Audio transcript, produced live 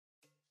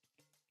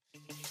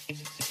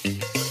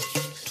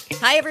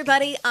Hi,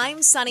 everybody.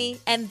 I'm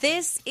Sunny, and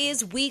this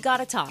is We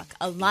Gotta Talk,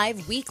 a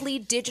live weekly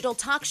digital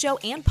talk show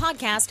and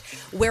podcast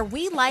where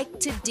we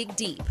like to dig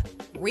deep.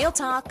 Real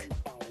talk,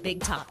 big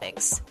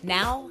topics.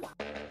 Now,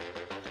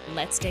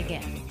 let's dig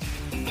in.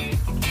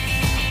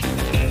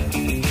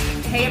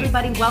 Hey,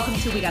 everybody. Welcome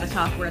to We Gotta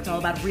Talk, where it's all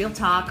about real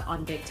talk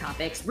on big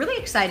topics. Really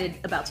excited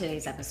about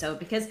today's episode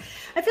because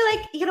I feel like,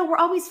 we're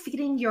always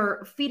feeding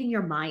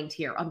your mind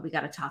here on We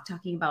Gotta Talk,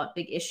 talking about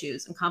big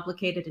issues and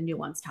complicated and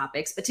nuanced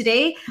topics. But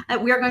today,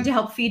 we are going to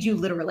help feed you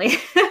literally.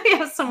 We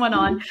have someone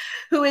on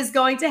who is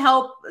going to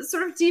help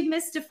sort of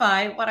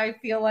demystify what I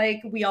feel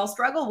like we all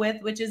struggle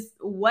with, which is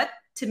what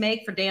to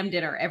make for damn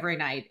dinner every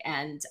night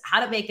and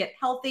how to make it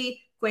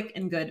healthy, quick,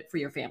 and good for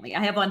your family. I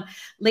have on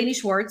Laney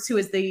Schwartz, who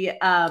is the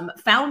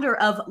founder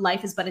of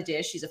Life is But a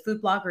Dish. She's a food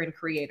blogger and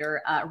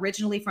creator,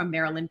 originally from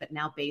Maryland, but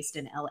now based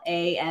in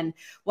LA. And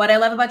what I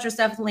love about your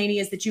stuff, Laney,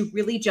 is that you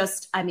really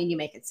you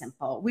make it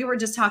simple. We were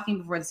just talking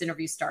before this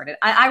interview started.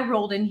 I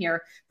rolled in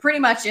here pretty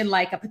much in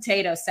like a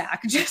potato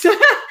sack.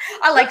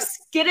 I like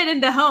skidded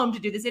into home to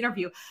do this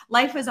interview.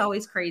 Life is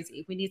always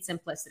crazy. We need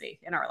simplicity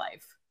in our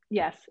life.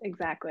 Yes,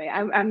 exactly.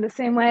 I'm the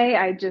same way.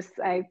 I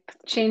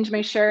changed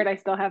my shirt. I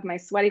still have my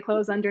sweaty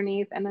clothes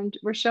underneath, and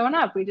we're showing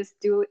up. We just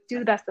do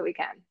the best that we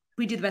can.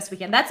 We do the best we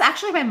can. That's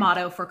actually my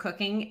motto for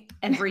cooking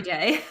every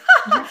day.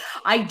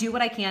 I do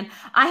what I can.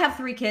 I have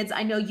 3 kids.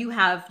 I know you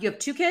have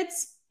 2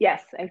 kids?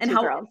 Yes, I have 2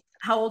 girls.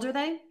 How old are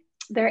they?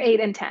 They're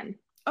 8 and 10.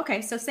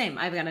 Okay, so same.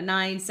 I've got a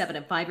 9, 7,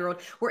 and 5-year-old.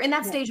 We're in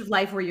that stage of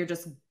life where you're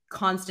just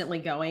constantly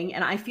going.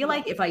 And I feel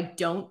like if I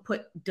don't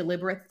put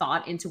deliberate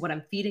thought into what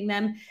I'm feeding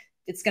them,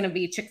 it's going to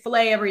be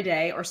Chick-fil-A every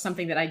day or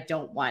something that I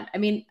don't want. I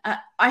mean,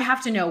 I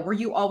have to know, were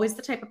you always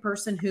the type of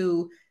person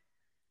who,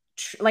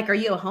 are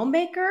you a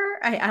homemaker?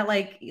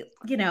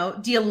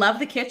 Do you love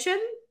the kitchen?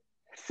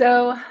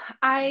 So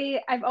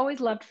I've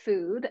always loved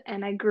food,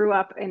 and I grew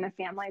up in a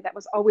family that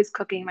was always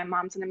cooking. My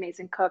mom's an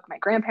amazing cook. My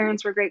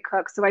grandparents were great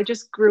cooks. So I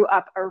just grew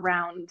up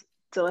around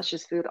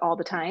delicious food all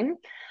the time.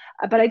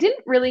 But I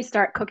didn't really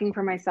start cooking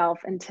for myself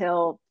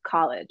until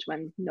college,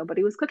 when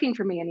nobody was cooking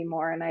for me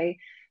anymore. And I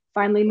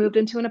finally moved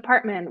into an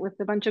apartment with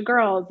a bunch of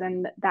girls.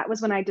 And that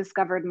was when I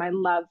discovered my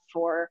love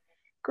for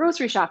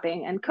grocery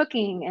shopping and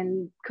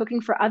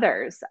cooking for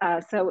others.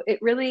 So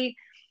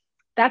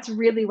that's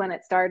really when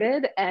it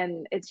started,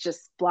 and it's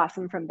just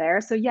blossomed from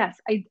there. So yes,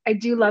 I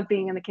do love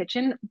being in the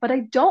kitchen, but I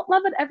don't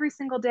love it every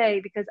single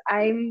day because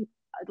I'm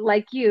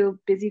like you,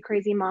 busy,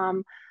 crazy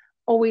mom,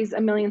 always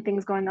a million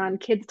things going on,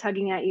 kids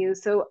tugging at you.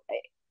 So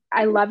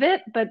I love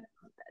it, but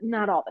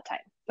not all the time.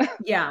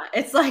 Yeah,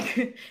 it's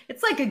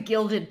like a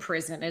gilded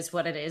prison is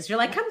what it is. You're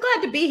like, I'm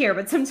glad to be here,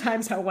 but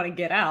sometimes I want to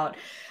get out.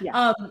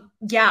 Yeah.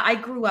 I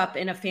grew up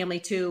in a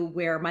family too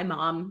where my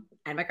mom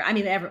and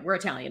we're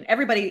Italian.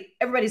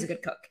 Everybody's a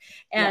good cook.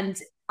 And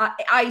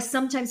I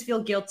sometimes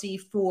feel guilty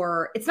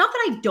it's not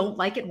that I don't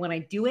like it when I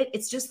do it.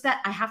 It's just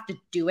that I have to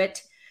do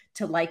it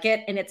to like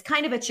it. And it's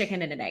kind of a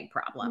chicken and an egg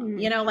problem.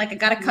 I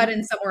got to cut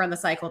in somewhere on the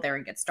cycle there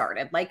and get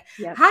started.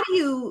 How do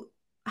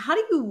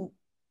you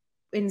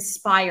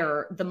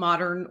inspire the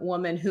modern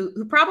woman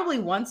who probably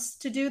wants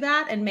to do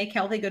that and make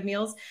healthy, good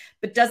meals,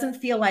 but doesn't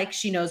feel like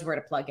she knows where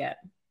to plug in?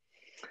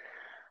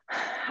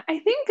 I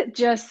think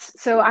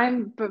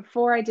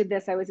before I did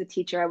this, I was a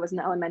teacher. I was an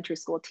elementary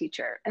school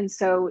teacher. And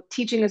so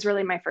teaching is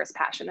really my first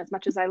passion. As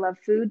much as I love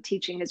food,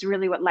 teaching is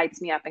really what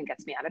lights me up and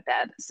gets me out of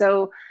bed.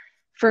 So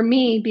for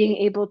me, being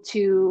able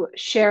to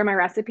share my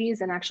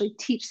recipes and actually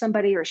teach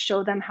somebody or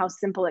show them how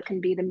simple it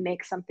can be to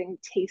make something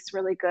taste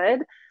really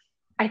good,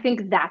 I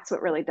think that's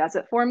what really does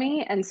it for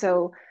me. And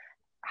so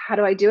how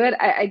do I do it?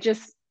 I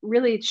just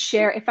really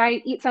share. If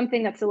I eat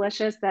something that's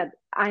delicious that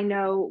I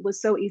know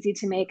was so easy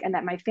to make and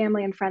that my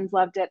family and friends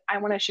loved it, I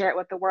want to share it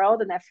with the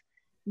world. And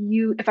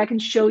if I can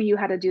show you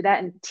how to do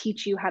that and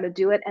teach you how to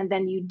do it, and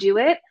then you do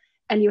it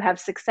and you have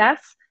success,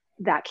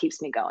 that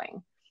keeps me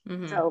going.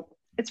 Mm-hmm. So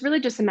it's really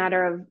just a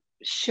matter of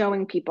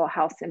showing people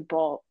how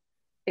simple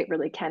it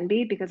really can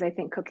be, because I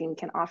think cooking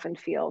can often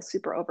feel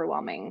super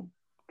overwhelming.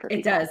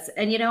 It does.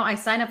 And, I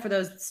sign up for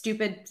those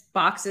stupid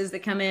boxes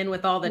that come in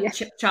with all the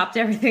chopped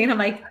everything. And I'm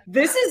like,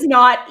 this is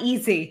not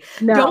easy.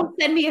 No. Don't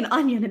send me an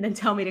onion and then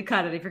tell me to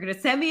cut it. If you're going to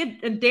send me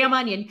a damn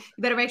onion, you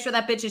better make sure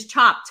that bitch is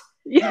chopped.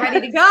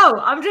 Ready to go.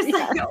 I'm just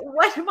like,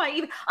 what am I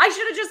even? I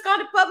should have just gone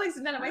to Publix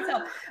and done it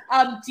myself.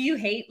 Do you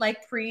hate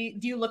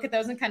do you look at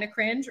those and kind of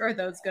cringe, or are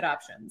those good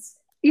options?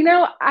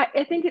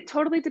 I think it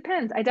totally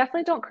depends. I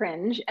definitely don't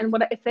cringe. And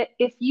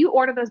if you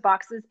order those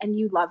boxes and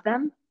you love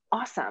them,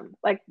 awesome.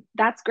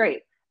 That's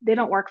great. They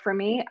don't work for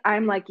me.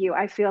 I'm like you.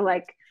 I feel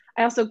like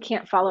I also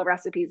can't follow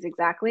recipes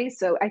exactly.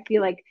 So I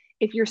feel like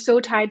if you're so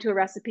tied to a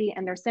recipe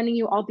and they're sending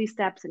you all these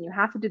steps and you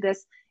have to do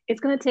this, it's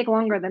going to take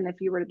longer than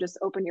if you were to just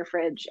open your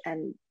fridge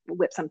and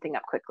whip something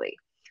up quickly.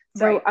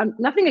 So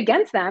nothing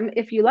against them.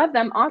 If you love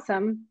them,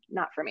 awesome.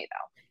 Not for me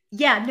though.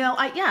 Yeah, no,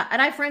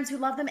 and I have friends who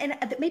love them, and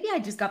maybe I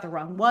just got the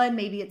wrong one.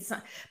 Maybe it's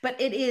not, but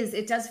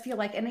it does feel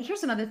like, and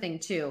here's another thing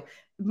too.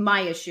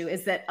 my issue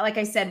is that, like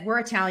I said, we're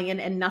Italian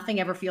and nothing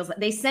ever feels like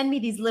they send me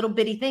these little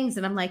bitty things.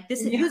 And I'm like,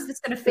 who's this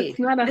going to feed?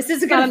 This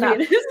isn't going to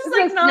feed. This is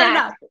like not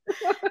enough.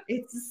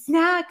 It's a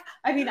snack.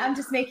 I mean,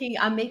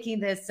 I'm making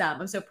this.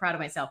 I'm so proud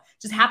of myself.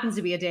 Just happens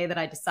to be a day that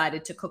I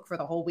decided to cook for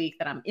the whole week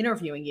that I'm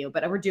interviewing you,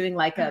 but we're doing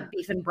like a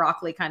beef and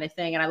broccoli kind of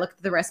thing. And I looked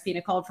at the recipe and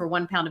it called for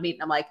 1 pound of meat.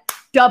 And I'm like,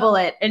 double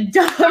it and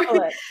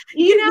double it.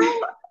 You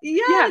know?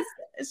 Yes.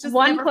 It's just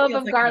 1 clove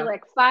of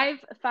garlic,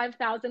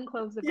 5,000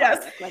 cloves of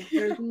garlic. Like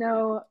there's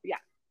no,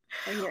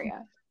 I hear you.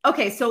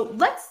 Okay. So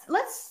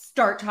let's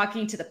start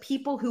talking to the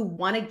people who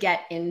want to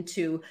get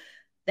into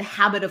the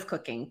habit of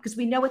cooking, because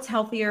we know it's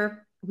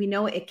healthier. We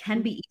know it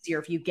can be easier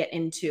if you get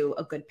into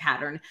a good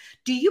pattern.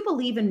 Do you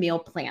believe in meal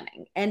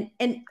planning? And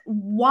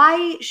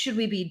why should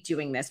we be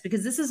doing this?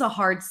 Because this is a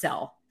hard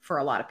sell for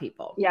a lot of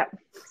people. Yeah.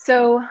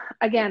 So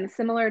again,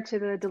 similar to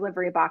the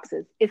delivery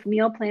boxes, if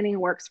meal planning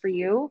works for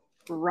you,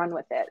 run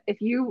with it.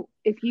 If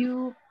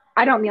you,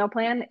 I don't meal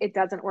plan, it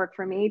doesn't work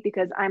for me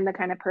because I'm the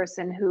kind of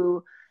person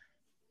who,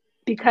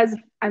 because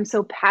I'm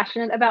so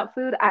passionate about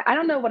food, I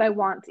don't know what I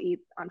want to eat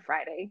on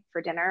Friday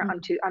for dinner,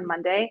 on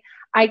Monday.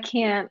 I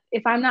can't,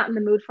 if I'm not in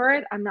the mood for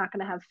it, I'm not going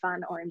to have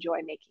fun or enjoy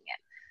making it.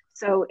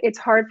 So it's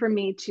hard for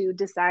me to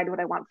decide what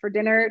I want for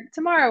dinner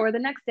tomorrow or the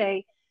next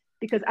day,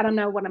 because I don't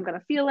know what I'm going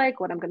to feel like,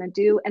 what I'm going to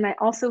do. And I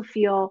also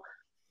feel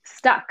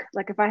stuck.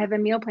 Like if I have a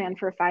meal plan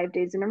for 5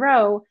 days in a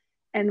row,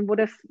 and what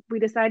if we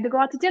decide to go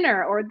out to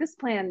dinner, or this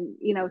plan,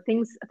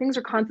 things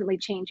are constantly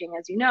changing,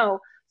 as you know.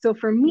 So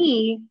for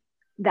me,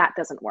 that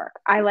doesn't work.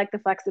 I like the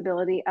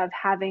flexibility of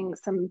having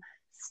some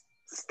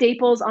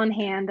staples on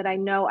hand that I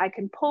know I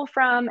can pull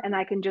from, and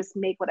I can just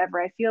make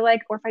whatever I feel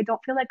like. Or if I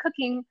don't feel like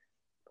cooking,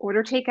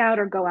 order takeout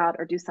or go out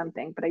or do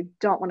something, but I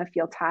don't want to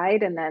feel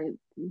tied and then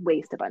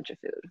waste a bunch of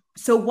food.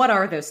 So what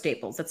are those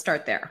staples? Let's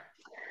start there.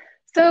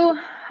 So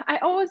I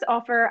always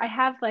offer, I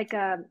have like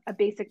a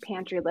basic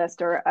pantry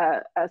list, or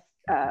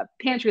a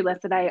pantry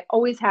list that I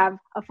always have,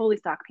 a fully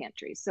stocked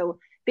pantry. So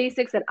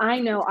basics that I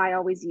know I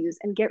always use,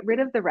 and get rid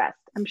of the rest.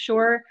 I'm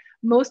sure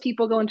most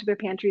people go into their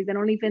pantries,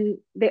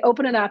 they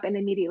open it up and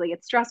immediately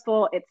it's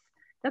stressful. It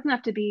doesn't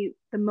have to be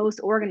the most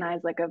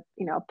organized, like a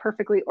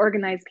perfectly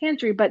organized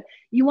pantry, but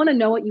you want to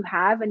know what you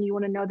have, and you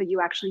want to know that you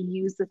actually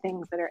use the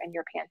things that are in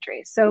your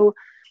pantry. So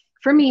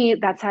for me,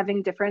 that's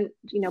having different,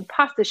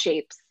 pasta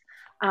shapes,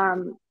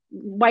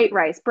 white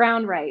rice,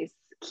 brown rice,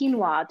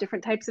 quinoa,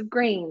 different types of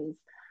grains,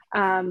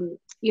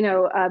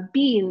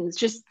 beans,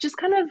 just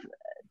kind of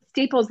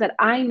staples that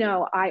I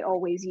know I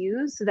always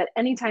use, so that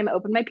anytime I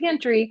open my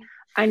pantry,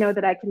 I know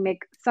that I can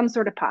make some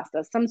sort of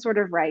pasta, some sort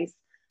of rice,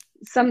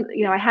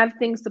 I have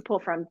things to pull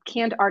from,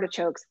 canned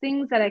artichokes,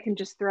 things that I can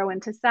just throw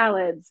into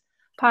salads,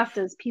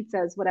 pastas,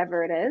 pizzas,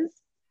 whatever it is.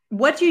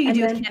 What do you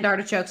do with canned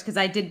artichokes? Because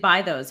I did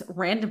buy those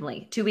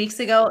randomly 2 weeks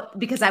ago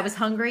because I was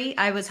hungry.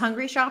 I was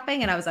hungry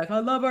shopping, and I was like, I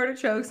love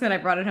artichokes. And I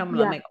brought it home,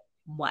 and I'm like,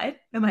 what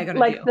am I going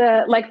to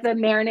do? Like the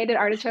marinated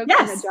artichokes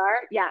in the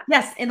jar? Yeah.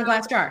 Yes, in the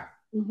glass jar.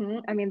 Mm-hmm.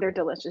 I mean, they're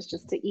delicious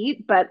just to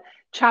eat, but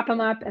chop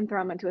them up and throw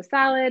them into a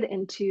salad,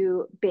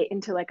 into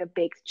like a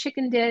baked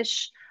chicken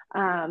dish.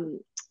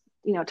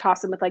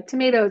 Toss them with like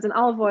tomatoes and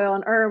olive oil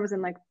and herbs,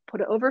 and like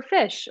put it over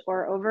fish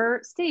or over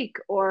steak,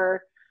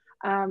 or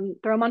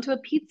throw them onto a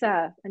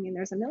pizza. I mean,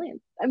 there's a million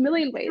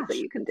ways that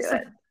you can do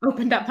it.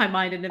 Opened up my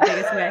mind in the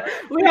biggest way.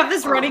 We have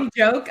this running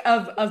joke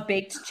of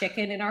baked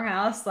chicken in our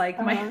house. Like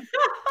my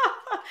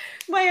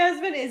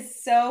husband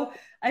is so,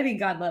 I mean,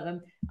 God love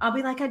him. I'll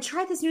be like, I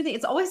tried this new thing.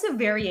 It's always a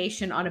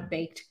variation on a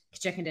baked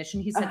chicken dish.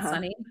 And he said,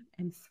 Sonny,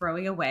 I'm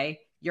throwing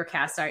away your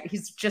cast iron.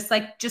 He's just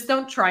like, just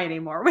don't try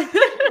anymore with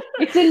it.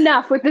 It's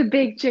enough with the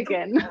baked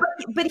chicken.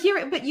 But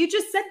you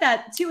just said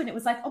that too. And it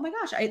was like, oh my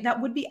gosh,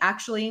 that would be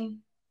actually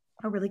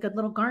a really good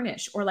little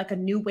garnish, or like a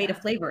new way to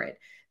flavor it,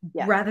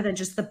 rather than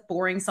just the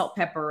boring salt,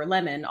 pepper,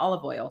 lemon,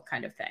 olive oil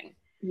kind of thing.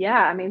 Yeah.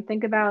 I mean,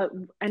 think about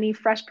any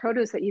fresh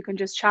produce that you can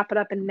just chop it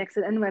up and mix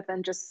it in with,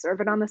 and just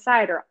serve it on the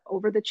side or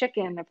over the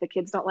chicken if the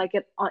kids don't like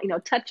it,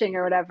 touching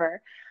or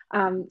whatever.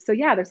 So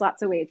yeah, there's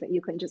lots of ways that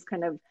you can just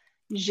kind of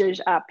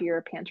zhuzh up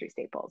your pantry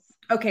staples.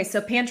 Okay.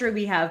 So pantry,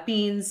 we have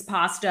beans,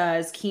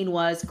 pastas,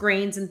 quinoas,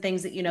 grains, and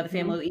things that, the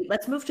family will eat.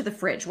 Let's move to the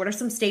fridge. What are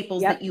some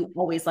staples that you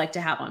always like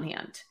to have on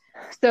hand?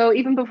 So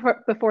even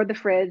before the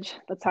fridge,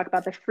 let's talk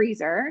about the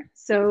freezer.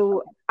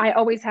 So I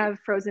always have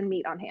frozen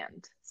meat on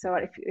hand. So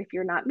if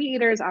you're not meat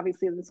eaters,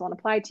 obviously this won't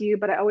apply to you,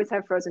 but I always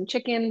have frozen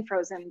chicken,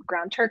 frozen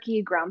ground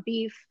turkey, ground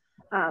beef,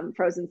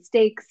 frozen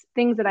steaks,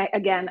 things that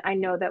I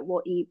know that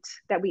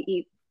we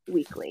eat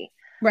weekly.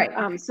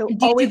 Right. So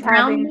do you do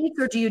ground meats,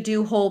 or do you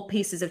do whole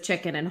pieces of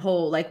chicken and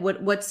whole, like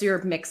what's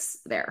your mix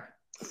there?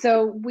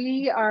 So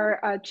we are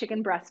a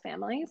chicken breast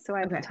family. So I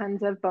have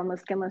tons of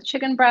boneless, skinless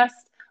chicken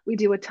breasts. We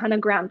do a ton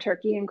of ground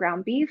turkey and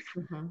ground beef.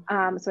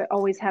 So I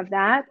always have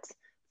that.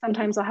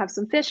 Sometimes I'll have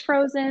some fish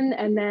frozen,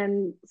 and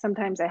then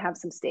sometimes I have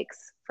some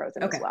steaks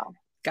frozen as well.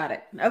 Got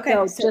it. Okay.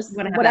 So just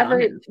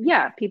whatever,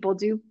 people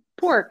do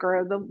pork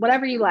or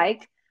whatever you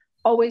like,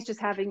 always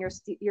just having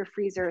your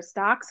freezer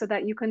stocked, so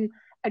that you can,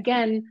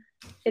 again,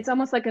 it's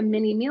almost like a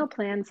mini meal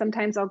plan.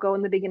 Sometimes I'll go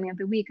in the beginning of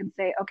the week and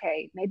say,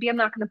 okay, maybe I'm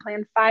not going to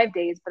plan 5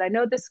 days, but I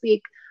know this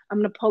week I'm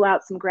going to pull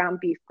out some ground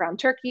beef, ground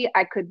turkey.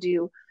 I could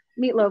do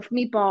meatloaf,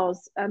 meatballs,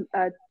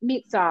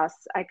 meat sauce.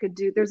 I could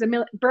do,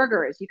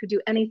 burgers. You could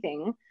do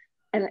anything.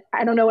 And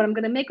I don't know what I'm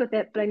going to make with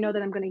it, but I know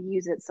that I'm going to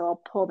use it. So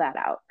I'll pull that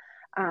out.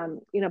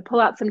 Pull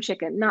out some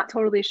chicken. Not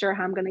totally sure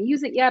how I'm going to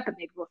use it yet, but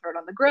maybe we'll throw it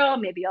on the grill.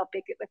 Maybe I'll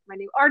bake it with my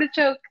new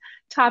artichoke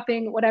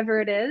topping, whatever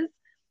it is.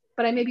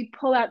 But I maybe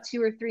pull out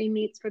 2 or 3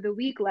 meats for the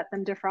week, let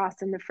them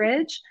defrost in the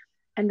fridge,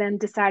 and then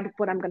decide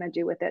what I'm going to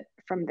do with it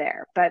from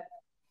there. But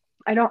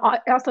I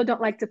also don't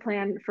like to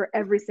plan for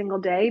every single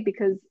day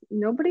because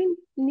nobody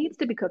needs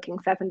to be cooking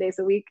 7 days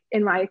a week,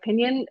 in my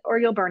opinion, or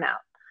you'll burn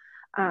out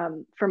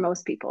for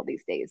most people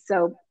these days.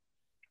 So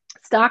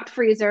stocked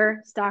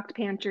freezer, stocked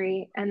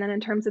pantry. And then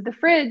in terms of the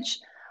fridge,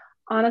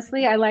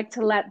 honestly, I like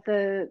to let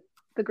the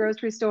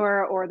grocery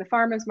store or the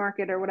farmer's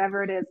market or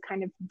whatever it is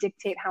kind of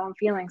dictate how I'm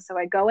feeling. So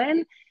I go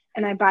in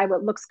and I buy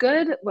what looks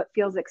good, what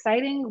feels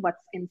exciting, what's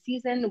in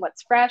season,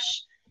 what's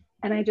fresh,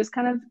 and I just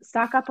kind of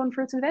stock up on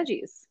fruits and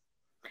veggies.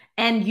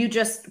 And you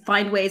just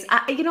find ways.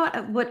 You know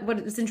what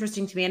is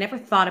interesting to me? I never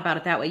thought about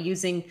it that way,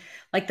 using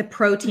like the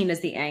protein as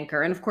the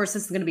anchor. And of course,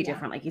 this is going to be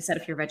different. Like you said,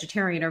 if you're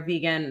vegetarian or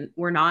vegan,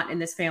 we're not in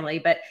this family,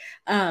 but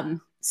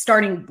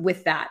starting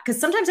with that, because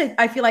sometimes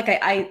I feel like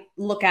I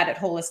look at it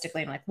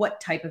holistically and like,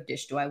 what type of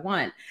dish do I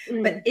want?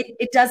 But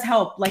it does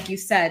help, like you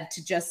said,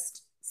 to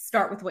just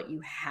start with what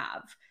you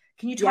have.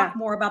 Can you talk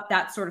more about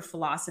that sort of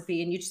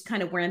philosophy? And you just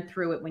kind of ran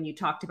through it when you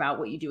talked about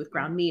what you do with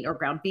ground meat or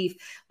ground beef,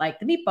 like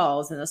the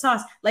meatballs and the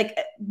sauce. Like,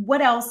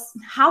 what else?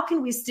 How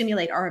can we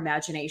stimulate our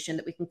imagination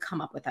that we can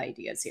come up with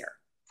ideas here?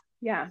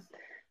 Yeah,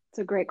 it's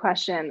a great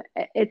question.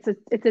 It's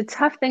a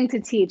tough thing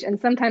to teach, and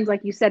sometimes,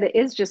 like you said, it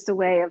is just a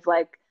way of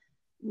like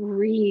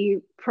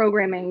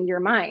reprogramming your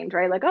mind,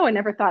 right? Like, oh, I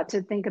never thought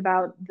to think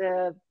about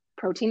the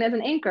protein as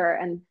an anchor,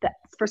 and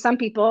for some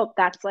people,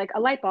 that's like a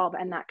light bulb,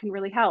 and that can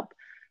really help.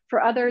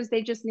 For others,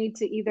 they just need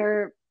to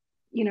either,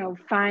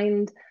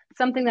 find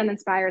something that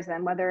inspires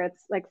them, whether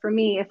it's like for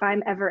me, if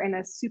I'm ever in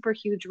a super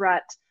huge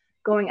rut,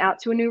 going out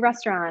to a new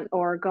restaurant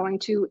or going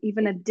to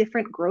even a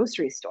different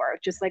grocery store,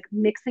 just like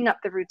mixing up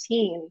the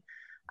routine.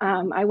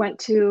 I went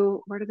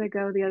to, where did I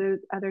go the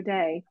other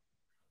day?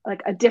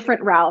 Like a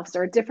different Ralph's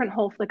or a different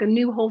like a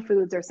new Whole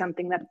Foods or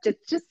something that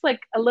just like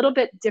a little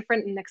bit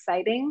different and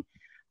exciting,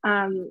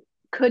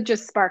 could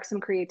just spark some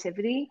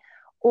creativity.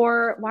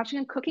 Or watching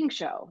a cooking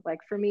show, like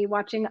for me,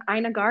 watching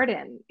Ina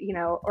Garden,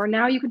 or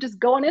now you could just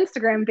go on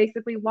Instagram and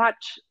basically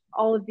watch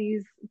all of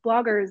these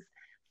bloggers.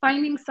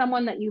 Finding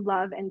someone that you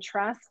love and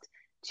trust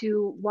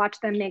to watch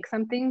them make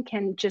something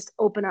can just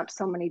open up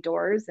so many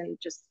doors and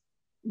just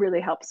really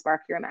help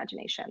spark your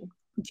imagination.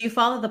 Do you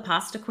follow the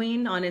Pasta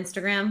Queen on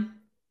Instagram?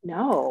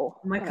 No.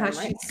 Oh my gosh,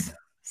 she's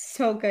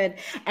so good.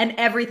 And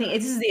everything.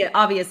 This is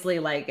obviously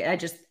like,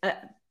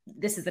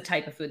 this is the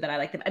type of food that I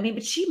like. I mean,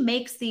 but she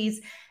makes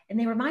these and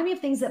they remind me of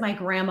things that my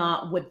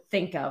grandma would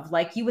think of.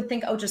 Like you would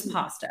think, oh, just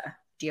pasta.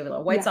 Do you have a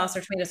little white sauce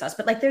or tomato sauce?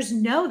 But like, there's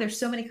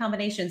so many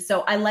combinations.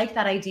 So I like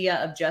that idea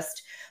of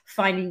just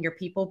finding your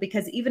people,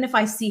 because even if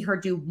I see her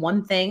do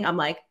one thing, I'm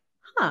like,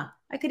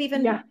 I could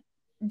even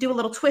do a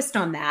little twist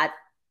on that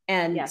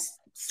and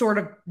sort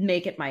of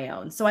make it my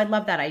own. So I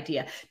love that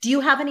idea. Do you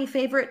have any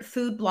favorite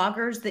food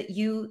bloggers that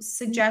you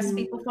suggest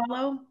people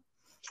follow?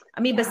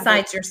 I mean,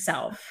 besides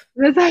yourself.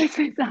 Besides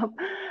myself.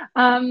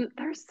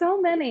 There's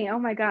so many. Oh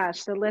my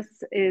gosh. The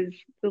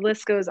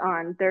list goes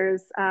on.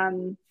 There's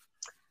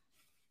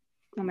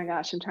oh my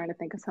gosh, I'm trying to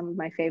think of some of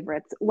my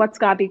favorites. What's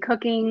Gabi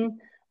Cooking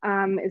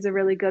is a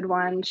really good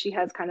one. She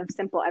has kind of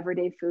simple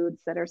everyday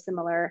foods that are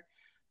similar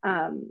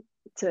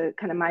to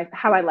kind of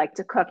how I like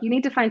to cook. You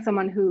need to find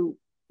someone who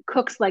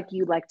cooks like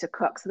you like to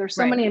cook. So there's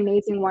so many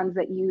amazing ones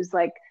that use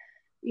like,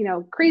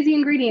 crazy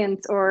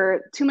ingredients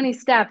or too many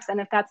steps. And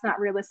if that's not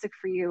realistic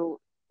for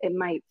you, it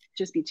might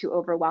just be too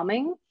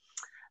overwhelming.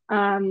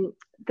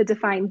 The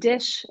Defined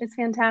Dish is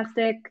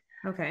fantastic.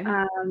 Okay.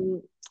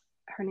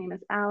 Her name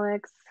is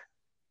Alex.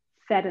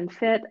 Fed and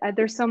Fit.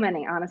 There's so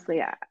many,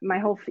 honestly. My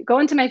whole go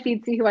into my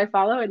feed, see who I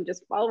follow, and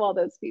just follow all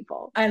those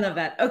people. I love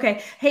that.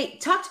 Okay. Hey,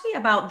 talk to me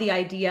about the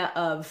idea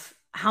of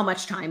how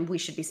much time we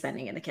should be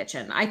spending in the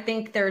kitchen. I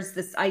think there's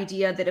this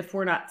idea that if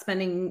we're not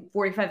spending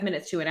 45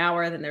 minutes to an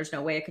hour, then there's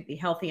no way it could be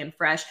healthy and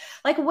fresh.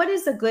 Like, what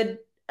is a good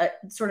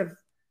sort of,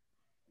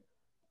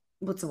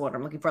 what's the word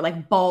I'm looking for?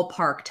 Like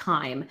ballpark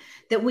time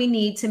that we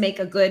need to make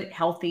a good,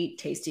 healthy,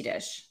 tasty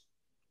dish?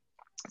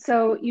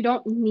 So you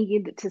don't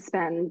need to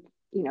spend,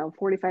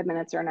 45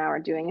 minutes or an hour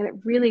doing it.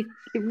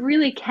 It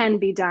really can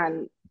be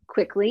done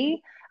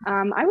quickly.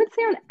 I would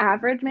say on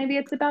average, maybe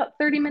it's about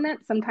 30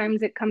 minutes.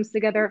 Sometimes it comes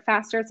together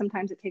faster.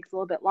 Sometimes it takes a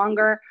little bit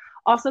longer.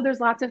 Also,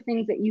 there's lots of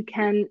things that you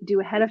can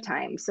do ahead of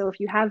time. So if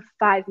you have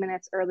 5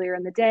 minutes earlier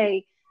in the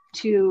day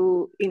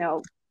to,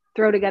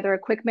 throw together a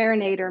quick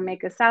marinade or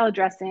make a salad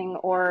dressing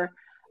or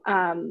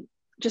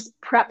just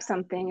prep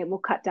something, it will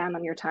cut down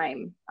on your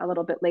time a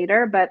little bit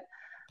later. But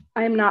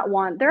I'm not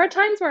one. There are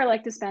times where I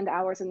like to spend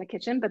hours in the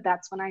kitchen, but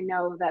that's when I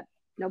know that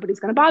nobody's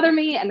going to bother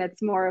me. And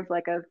it's more of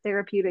like a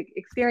therapeutic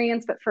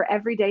experience. But for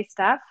everyday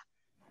stuff,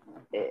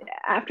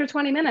 after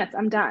 20 minutes,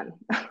 I'm done.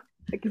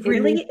 Like,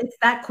 really? It's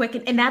that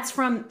quick? And that's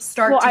from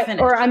start to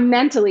finish? Or I'm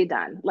mentally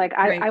done. Like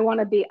I want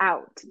to be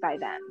out by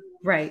then.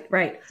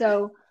 Right.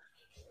 So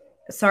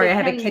sorry, I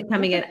have a kid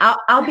coming in.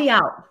 I'll be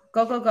out.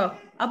 Go.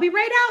 I'll be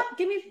right out.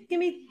 Give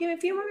me a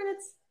few more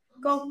minutes.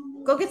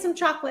 Go get some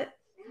chocolate.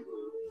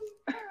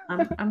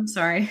 I'm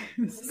sorry.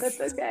 That's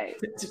okay.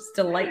 Just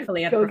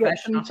delightfully unprofessional. Go get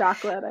some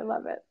chocolate. I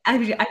love it. I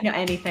know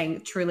anything,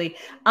 truly.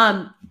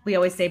 We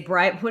always say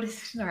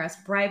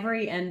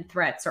bribery and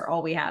threats are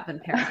all we have in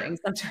parenting.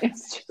 Sometimes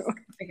it's true.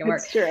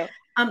 It's true.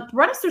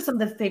 Run us through some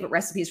of the favorite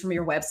recipes from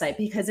your website,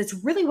 because it's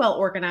really well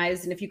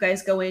organized. And if you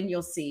guys go in,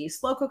 you'll see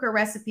slow cooker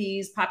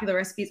recipes, popular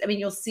recipes. I mean,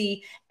 you'll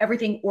see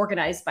everything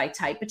organized by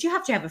type, but you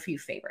have to have a few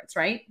favorites,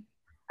 right?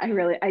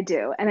 I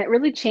do. And it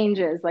really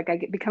changes. Like I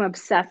become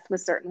obsessed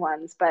with certain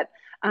ones, but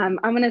I'm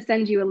going to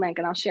send you a link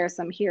and I'll share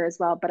some here as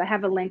well. But I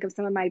have a link of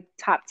some of my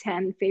top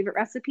 10 favorite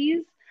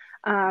recipes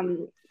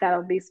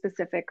that'll be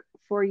specific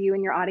for you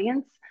and your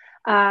audience.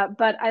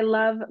 But I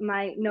love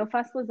my no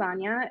fuss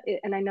lasagna,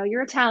 and I know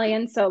you're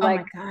Italian, so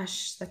like, oh my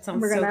gosh, that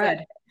sounds so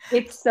good.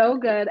 It's so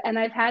good. And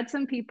I've had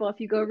some people, if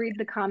you go read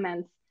the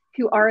comments,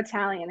 who are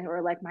Italian, who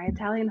are like, my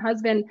Italian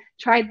husband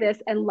tried this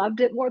and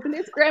loved it more than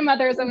his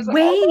grandmother's. I was like,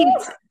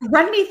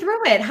 run me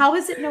through it. How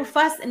is it no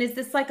fuss? And is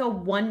this like a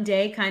one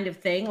day kind of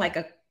thing, like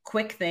a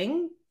quick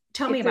thing?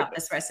 Tell me about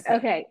this recipe.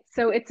 Okay,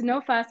 so it's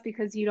no fuss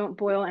because you don't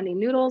boil any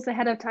noodles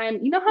ahead of time.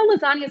 You know how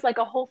lasagna is like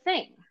a whole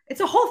thing. It's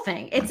a whole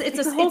thing. It's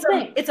a whole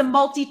thing. It's a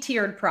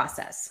multi-tiered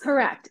process.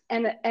 Correct.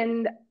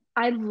 And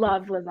I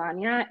love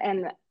lasagna,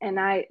 and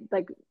I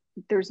like,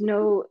 there's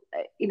no,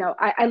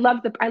 I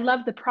love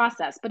the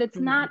process, but it's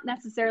not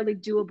necessarily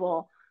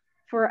doable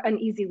for an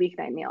easy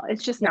weeknight meal.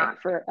 It's just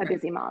not for a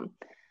busy mom.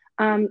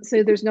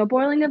 So there's no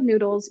boiling of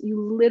noodles.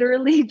 You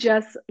literally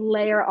just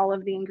layer all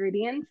of the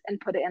ingredients and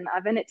put it in the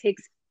oven. It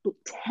takes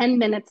 10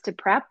 minutes to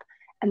prep,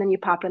 and then you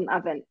pop it in the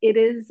oven.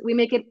 We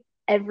make it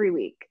every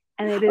week,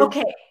 and it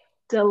is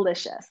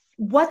delicious.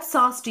 What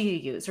sauce do you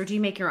use, or do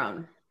you make your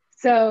own?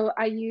 So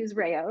I use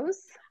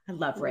Rayo's. I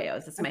love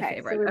Rayo's. It's my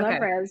favorite. So we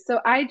love Rayo's. So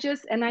I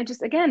just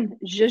again,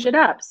 zhuzh it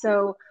up.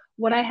 So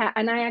what I have,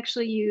 and I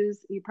actually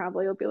use, you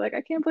probably will be like, I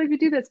can't believe you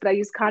do this, but I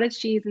use cottage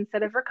cheese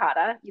instead of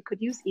ricotta. You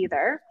could use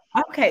either.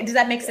 Okay. Does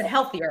that makes it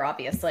healthier,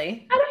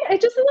 obviously?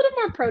 Just a little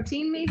more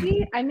protein,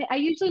 maybe. I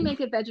usually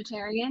make it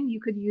vegetarian. You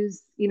could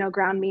use,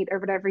 ground meat or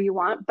whatever you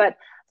want. But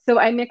so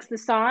I mix the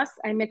sauce.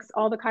 I mix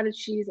all the cottage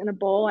cheese in a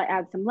bowl. I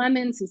add some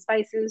lemon, some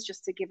spices,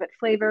 just to give it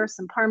flavor,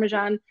 some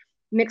Parmesan,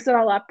 mix it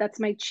all up. That's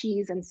my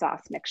cheese and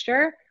sauce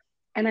mixture.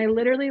 And I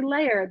literally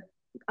layer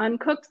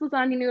uncooked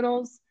lasagna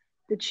noodles,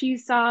 the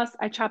cheese sauce.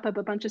 I chop up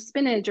a bunch of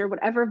spinach or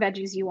whatever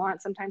veggies you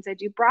want. Sometimes I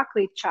do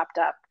broccoli chopped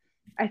up.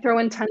 I throw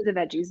in tons of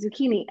veggies,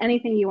 zucchini,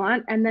 anything you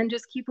want, and then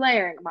just keep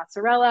layering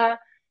mozzarella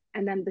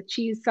and then the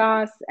cheese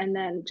sauce, and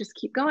then just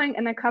keep going.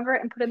 And I cover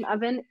it and put it in the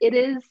oven. It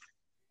is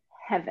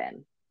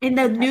heaven. And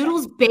the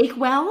noodles bake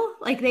well?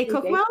 Like they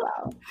cook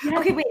well? Yes.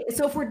 Okay, wait.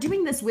 So if we're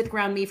doing this with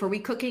ground beef, are we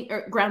cooking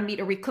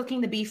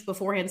the beef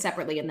beforehand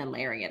separately and then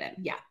layering it in?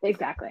 Yeah.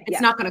 Exactly.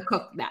 It's not going to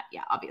cook that.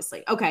 Yeah,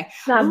 obviously. Okay.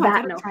 It's not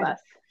that no fuss.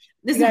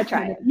 You gotta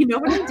try it. You know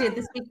what I did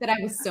this week that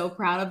I was so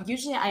proud of?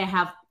 Usually I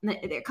have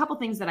a couple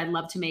things that I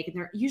love to make, and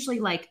they're usually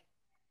like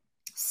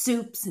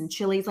soups and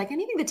chilies, like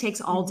anything that takes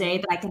all day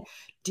that I can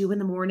do in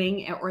the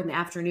morning or in the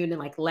afternoon and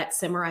like let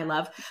simmer. I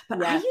love,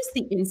 but I use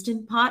the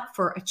Instant Pot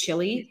for a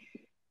chili,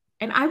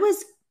 and I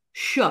was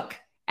shook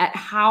at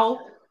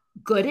how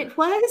good it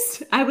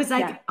was. I was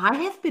like, I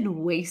have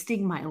been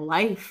wasting my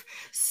life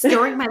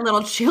stirring my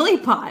little chili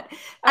pot.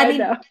 I mean,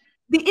 know.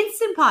 The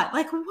Instant Pot,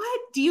 like, what?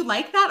 Do you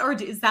like that? Or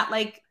is that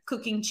like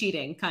cooking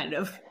cheating kind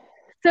of?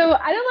 So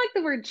I don't like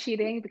the word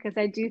cheating, because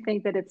I do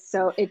think that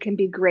it can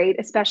be great,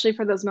 especially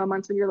for those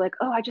moments when you're like,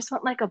 oh, I just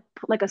want like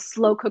a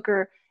slow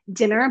cooker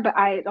dinner, but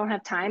I don't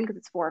have time because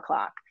it's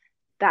 4:00.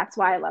 That's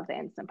why I love the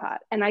Instant Pot.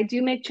 And I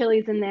do make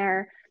chilies in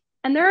there.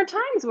 And there are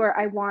times where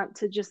I want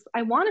to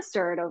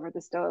stir it over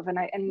the stove, and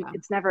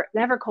it's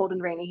never cold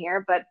and rainy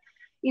here, but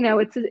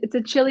it's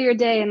a chillier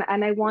day, and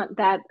I want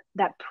that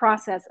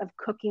process of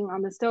cooking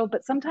on the stove,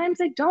 but sometimes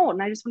I don't.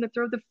 And I just want to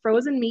throw the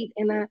frozen meat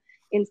in a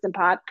Instant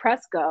Pot,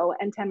 press go,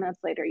 and 10 minutes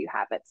later you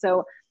have it.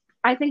 So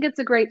I think it's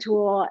a great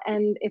tool.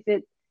 And if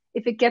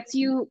it gets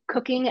you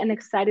cooking and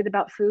excited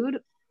about food,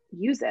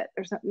 use it.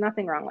 There's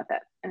nothing wrong with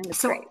it. I think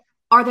it's great.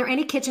 Are there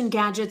any kitchen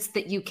gadgets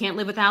that you can't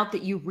live without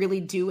that you really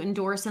do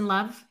endorse and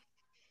love?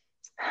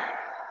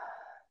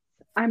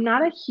 I'm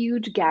not a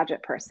huge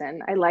gadget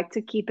person. I like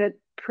to keep it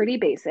pretty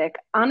basic.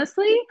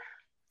 Honestly,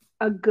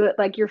 a good,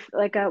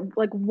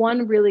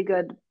 one really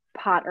good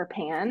pot or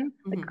pan,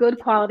 like good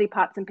quality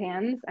pots and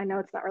pans. I know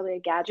it's not really a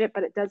gadget,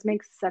 but it does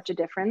make such a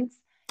difference.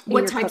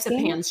 What types of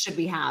pans should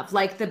we have?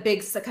 Like the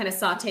big kind of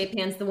saute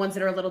pans, the ones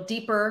that are a little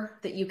deeper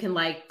that you can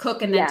like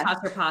cook and then toss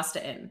your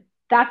pasta in.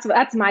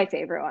 That's my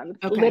favorite one.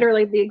 Okay.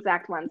 Literally the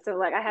exact one. So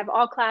like I have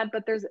All Clad,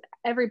 but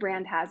every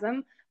brand has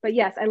them. But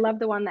yes, I love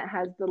the one that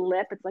has the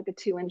lip. It's like a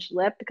 2-inch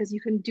lip because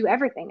you can do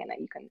everything in it.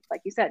 You can,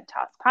 like you said,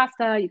 toss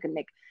pasta, you can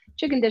make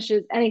chicken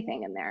dishes,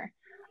 anything in there.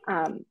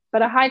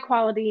 But a high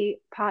quality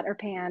pot or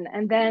pan,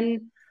 and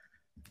then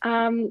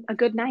a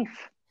good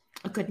knife.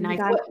 A good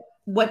knife.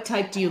 What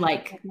type do you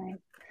like?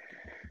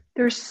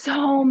 There's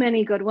so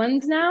many good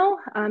ones now.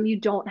 You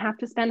don't have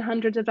to spend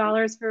hundreds of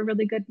dollars for a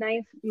really good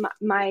knife.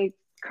 My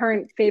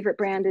current favorite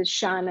brand is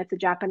Shun. It's a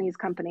Japanese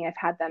company. I've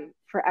had them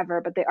forever,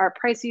 but they are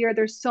pricier.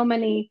 There's so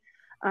many.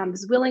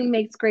 Zwilling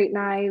makes great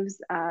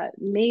knives.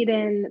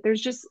 Maiden.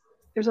 There's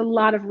a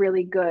lot of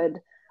really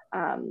good,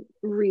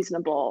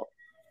 reasonable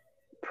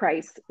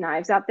price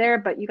knives out there,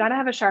 but you got to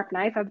have a sharp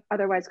knife.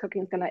 Otherwise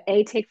cooking is going to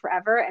A, take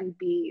forever, and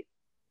B,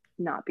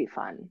 not be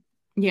fun.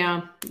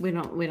 Yeah, we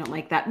don't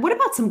like that. What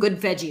about some good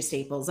veggie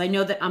staples? I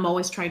know that I'm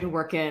always trying to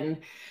work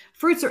in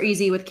fruits are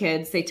easy with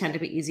kids. They tend to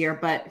be easier,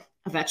 but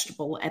a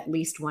vegetable, at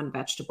least one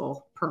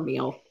vegetable per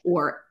meal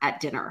or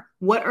at dinner.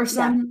 What are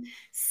some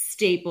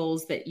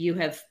staples that you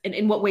have, and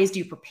in what ways do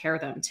you prepare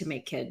them to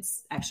make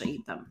kids actually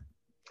eat them?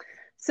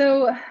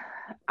 So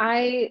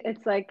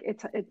it's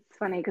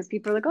funny because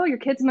people are like, oh, your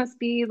kids must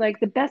be like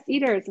the best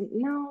eaters.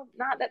 No,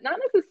 not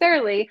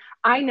necessarily.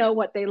 I know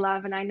what they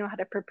love and I know how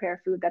to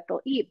prepare food that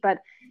they'll eat, but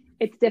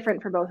it's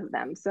different for both of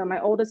them. So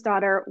my oldest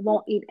daughter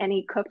won't eat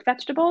any cooked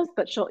vegetables,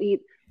 but she'll eat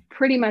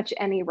pretty much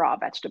any raw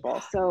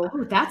vegetable. So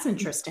that's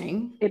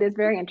interesting. It is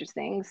very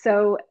interesting.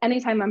 So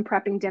anytime I'm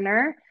prepping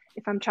dinner,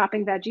 if I'm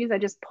chopping veggies, I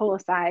just pull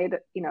aside,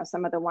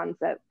 some of the ones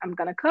that I'm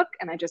going to cook,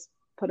 and I just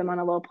put them on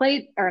a little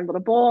plate or a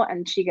little bowl,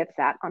 and she gets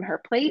that on her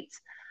plate.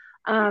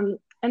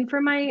 And for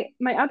my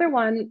other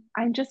one,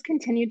 I just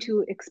continue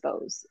to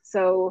expose.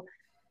 So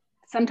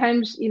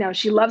sometimes,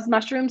 she loves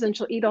mushrooms and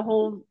she'll eat a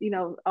whole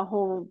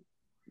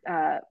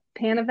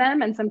pan of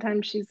them. And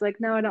sometimes she's like,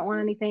 no, I don't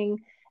want anything.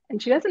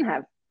 And she doesn't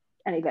have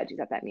any veggies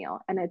at that meal.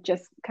 And it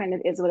just kind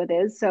of is what it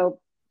is. So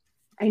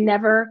I'm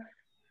never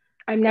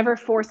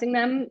forcing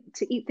them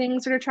to eat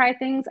things or to try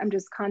things. I'm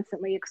just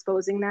constantly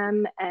exposing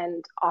them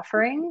and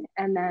offering.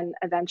 And then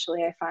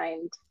eventually I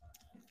find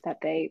that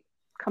they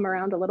come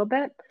around a little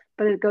bit,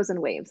 but it goes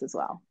in waves as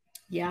well.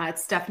 Yeah,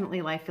 it's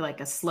definitely, I feel like,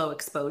 a slow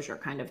exposure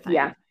kind of thing.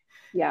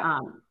 Yeah.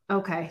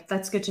 Okay,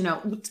 that's good to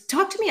know.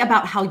 Talk to me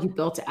about how you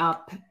built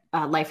up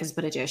Life is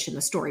But a Dish and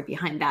the story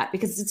behind that,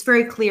 because it's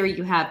very clear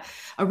you have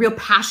a real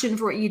passion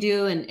for what you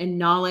do and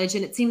knowledge,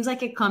 and it seems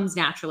like it comes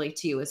naturally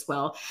to you as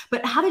well.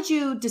 But how did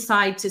you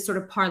decide to sort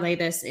of parlay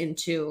this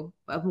into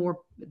a more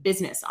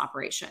business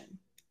operation?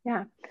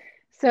 Yeah.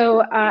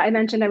 So I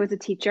mentioned I was a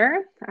teacher.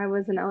 I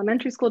was an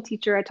elementary school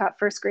teacher. I taught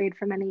first grade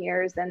for many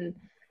years. And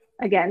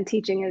again,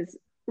 teaching is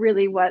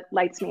really what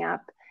lights me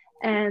up.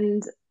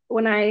 And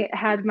when I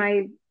had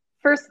my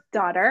first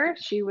daughter,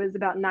 she was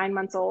about 9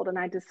 months old, and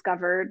I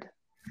discovered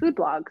food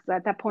blogs.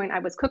 At that point, I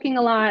was cooking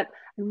a lot.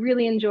 I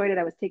really enjoyed it.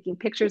 I was taking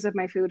pictures of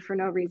my food for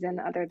no reason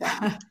other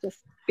than just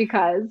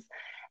because.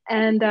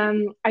 And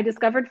I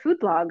discovered food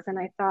blogs, and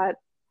I thought,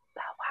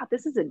 oh, wow,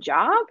 this is a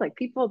job. Like,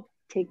 people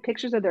take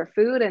pictures of their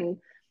food and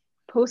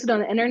post it on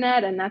the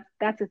internet, and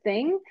that's a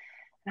thing.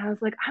 And I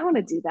was like, I want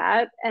to do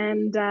that.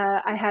 And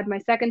I had my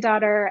second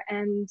daughter,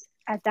 and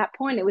at that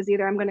point, it was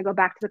either I'm going to go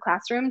back to the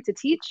classroom to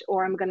teach,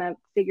 or I'm going to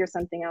figure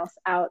something else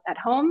out at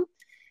home.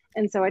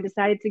 And so I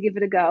decided to give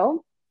it a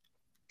go.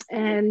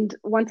 And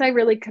once I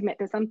really commit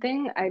to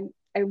something,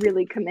 I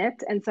really commit.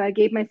 And so I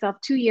gave myself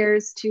 2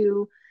 years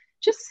to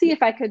just see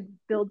if I could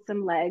build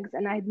some legs.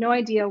 And I had no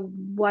idea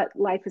what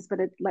Life is But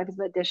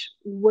a Dish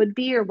would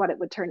be or what it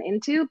would turn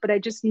into. But I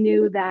just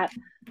knew that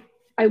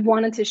I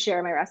wanted to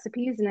share my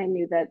recipes, and I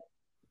knew that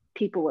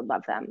people would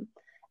love them.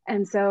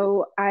 And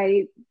so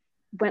I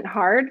went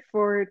hard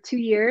for 2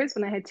 years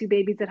when I had 2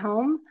 babies at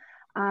home.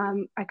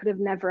 I could have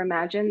never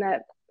imagined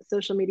that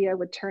social media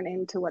would turn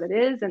into what it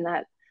is, and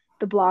that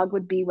the blog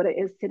would be what it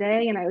is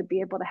today. And I would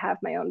be able to have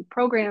my own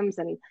programs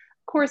and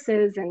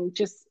courses and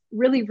just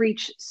really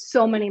reach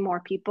so many more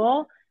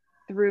people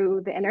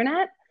through the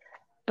internet.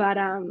 But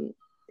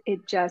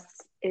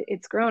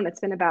it's grown. It's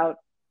been about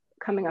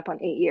coming up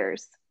on 8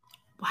 years.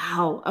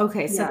 Wow.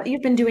 Okay. So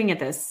you've been doing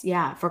this,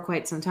 for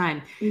quite some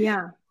time.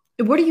 Yeah.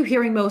 What are you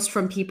hearing most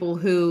from people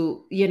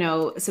who,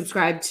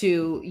 subscribe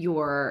to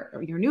your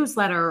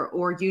newsletter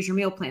or use your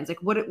meal plans?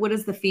 Like, what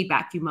is the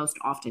feedback you most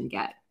often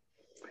get?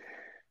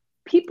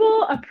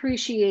 People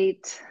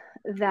appreciate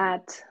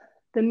that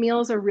the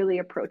meals are really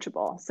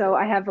approachable. So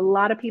I have a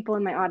lot of people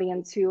in my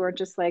audience who are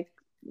just like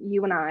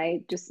you and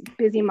I, just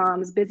busy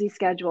moms, busy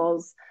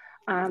schedules.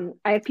 I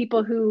have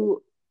people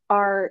who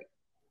are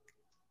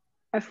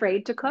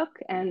afraid to cook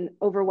and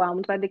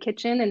overwhelmed by the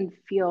kitchen and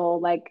feel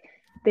like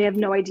they have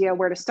no idea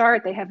where to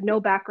start. They have no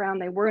background.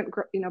 They weren't,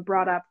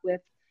 brought up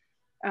with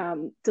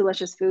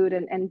delicious food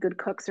and good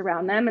cooks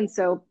around them. And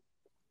so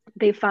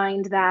they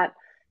find that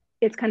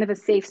it's kind of a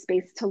safe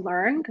space to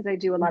learn, because I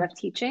do a lot of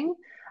teaching.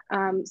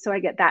 So I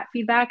get that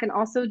feedback. And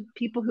also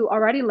people who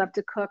already love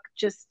to cook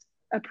just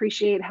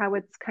appreciate how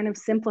it's kind of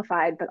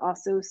simplified, but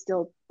also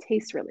still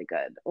tastes really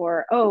good.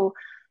 Or, oh,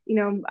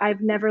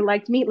 I've never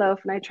liked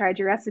meatloaf and I tried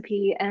your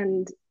recipe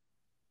and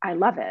I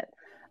love it.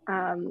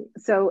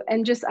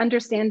 And just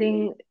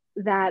understanding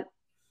that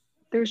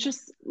there's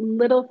just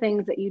little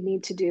things that you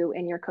need to do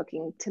in your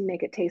cooking to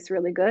make it taste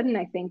really good. And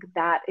I think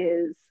that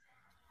is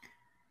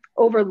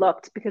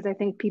overlooked because I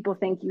think people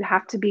think you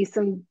have to be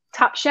some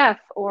top chef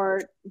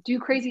or do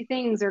crazy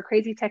things or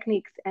crazy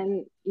techniques,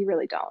 and you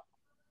really don't.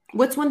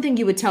 What's one thing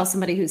you would tell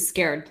somebody who's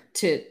scared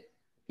to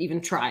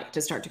even try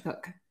to start to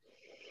cook?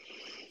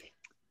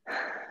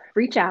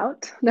 Reach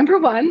out, number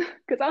one,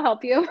 because I'll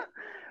help you.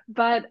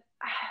 But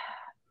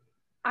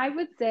I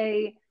would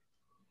say,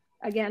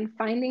 again,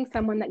 finding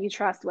someone that you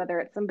trust, whether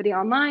it's somebody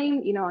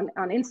online,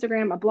 on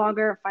Instagram, a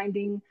blogger,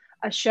 finding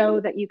a show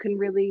that you can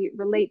really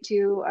relate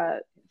to.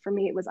 For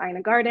me, it was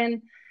Ina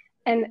Garden,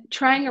 and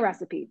trying a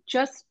recipe,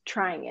 just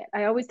trying it.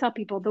 I always tell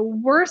people the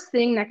worst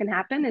thing that can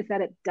happen is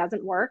that it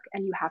doesn't work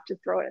and you have to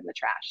throw it in the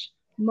trash.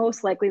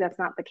 Most likely that's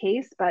not the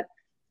case, but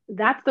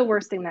that's the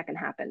worst thing that can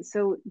happen.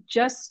 So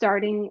just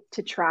starting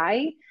to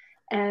try,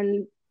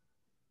 and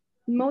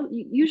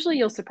usually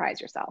you'll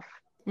surprise yourself.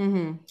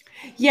 Mm-hmm.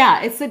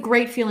 Yeah, it's a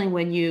great feeling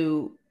when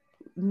you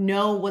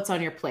know what's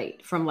on your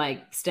plate from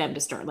like stem to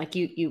stern. Like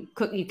you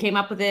cook, you came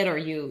up with it, or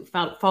you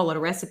followed a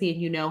recipe,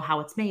 and you know how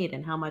it's made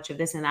and how much of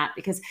this and that,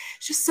 because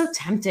it's just so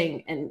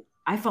tempting. And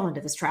I fall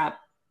into this trap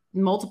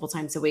multiple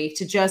times a week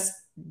to just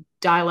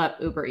dial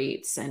up Uber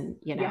Eats, and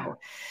Yeah.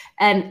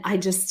 and I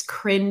just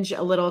cringe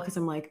a little because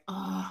I'm like,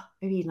 oh,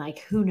 I mean, like,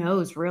 who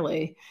knows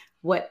really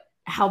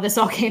how this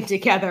all came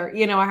together,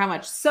 or how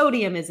much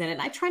sodium is in it.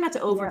 And I try not to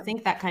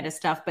overthink that kind of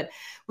stuff, but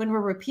when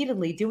we're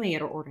repeatedly doing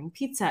it or ordering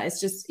pizza,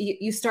 it's just,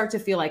 you start to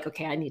feel like,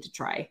 okay, I need to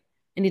try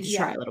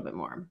a little bit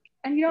more.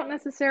 And you don't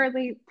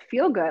necessarily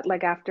feel good.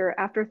 Like after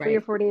 3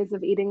 or 4 days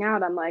of eating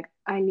out, I'm like,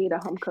 I need a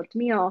home cooked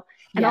meal.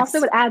 And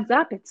also it adds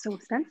up. It's so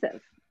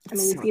expensive. I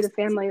mean, you feed a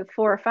family of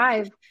 4 or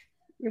 5,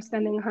 you're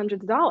spending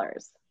hundreds of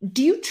dollars.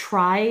 Do you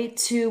try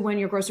to, when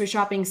you're grocery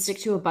shopping, stick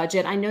to a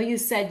budget? I know you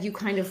said you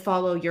kind of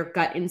follow your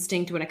gut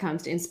instinct when it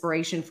comes to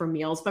inspiration for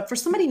meals, but for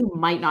somebody who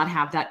might not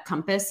have that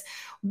compass,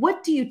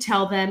 what do you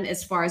tell them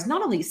as far as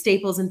not only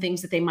staples and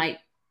things that they might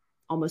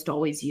almost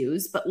always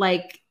use, but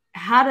like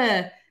how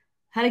to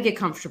get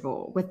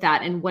comfortable with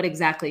that and what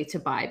exactly to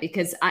buy?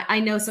 Because I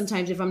know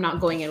sometimes if I'm not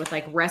going in with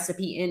like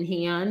recipe in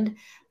hand,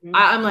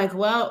 I'm like,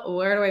 well,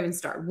 where do I even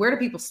start? Where do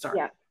people start?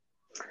 Yeah.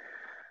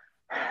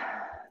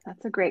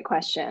 That's a great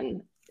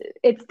question.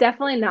 It's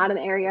definitely not an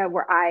area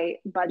where I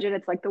budget.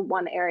 It's like the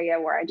one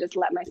area where I just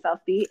let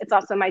myself be. It's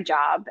also my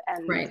job,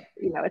 and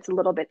it's a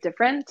little bit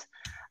different.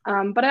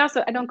 But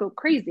I don't go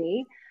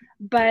crazy.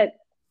 But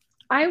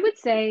I would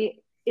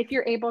say if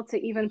you're able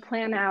to even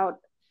plan out,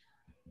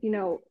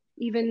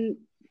 even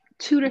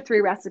 2 to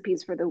 3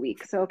 recipes for the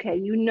week. So, okay,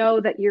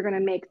 that you're going to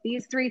make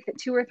these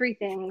 2 or 3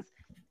 things,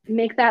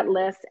 make that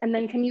list. And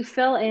then can you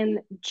fill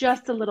in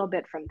just a little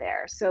bit from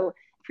there? So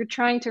if you're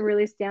trying to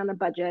really stay on a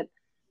budget,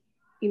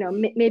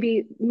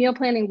 maybe meal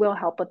planning will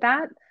help with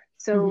that.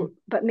 So,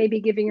 but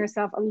maybe giving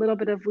yourself a little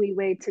bit of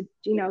leeway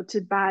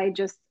to buy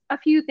just a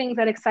few things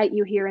that excite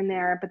you here and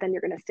there, but then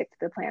you're going to stick to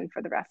the plan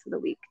for the rest of the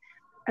week.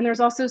 And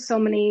there's also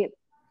you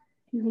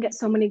can get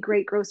so many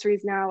great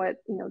groceries now at,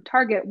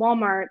 Target,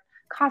 Walmart,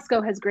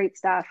 Costco has great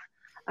stuff.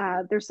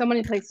 There's so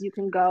many places you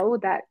can go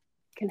that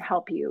can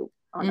help you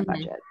on a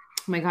budget.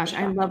 Oh my gosh,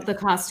 I love the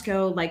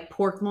Costco, like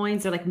pork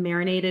loins. They're like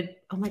marinated.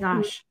 Oh my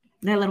gosh.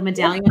 That little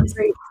medallions.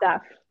 Great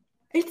stuff.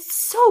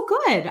 It's so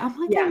good. I'm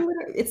like,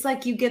 it's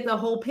like you get the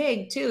whole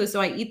pig too.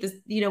 So I eat this,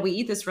 we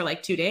eat this for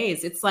like 2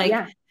 days. It's like,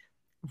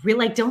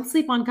 really, like, don't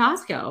sleep on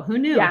Costco. Who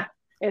knew? Yeah,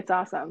 it's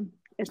awesome.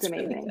 It's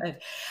amazing. Really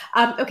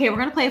good. Okay, we're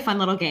going to play a fun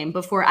little game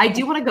before I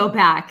do want to go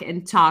back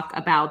and talk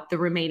about the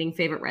remaining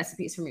favorite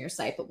recipes from your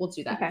site, but we'll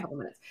do that in a couple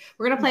minutes.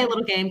 We're going to play a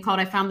little game called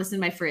I Found This in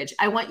My Fridge.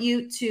 I want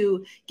you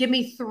to give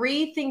me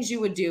 3 things you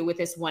would do with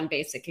this one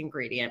basic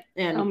ingredient.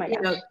 And,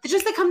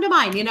 just that come to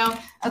mind,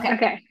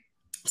 Okay.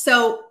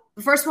 So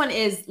the first one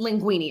is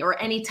linguine or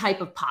any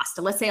type of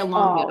pasta. Let's say a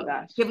long noodle.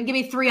 Gosh. Give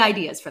me 3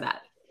 ideas for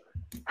that.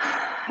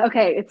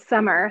 Okay, it's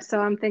summer,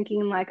 so I'm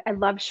thinking like I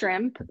love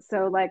shrimp.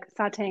 So like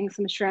sauteing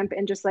some shrimp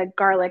in just like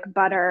garlic,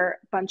 butter,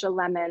 bunch of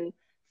lemon,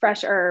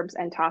 fresh herbs,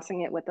 and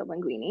tossing it with the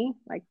linguine.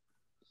 Like,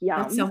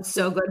 yum. That sounds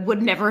so good.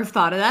 Would never have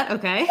thought of that.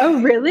 Okay.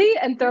 Oh, really?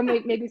 And throw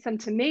maybe some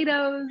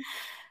tomatoes.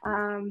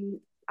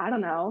 I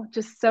don't know,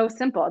 just so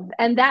simple.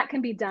 And that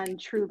can be done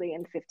truly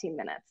in 15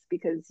 minutes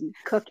because you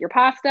cook your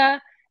pasta,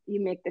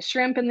 you make the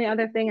shrimp and the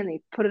other thing, and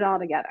they put it all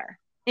together.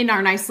 In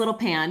our nice little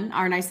pan,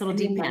 our nice little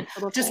deep pan.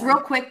 Just real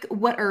quick,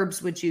 what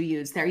herbs would you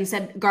use there? You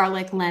said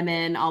garlic,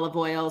 lemon, olive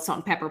oil, salt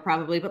and pepper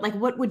probably, but like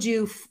what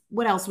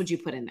else would you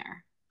put in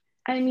there?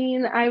 I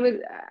mean, I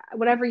would,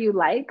 whatever you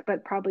like,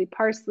 but probably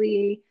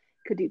parsley,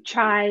 could do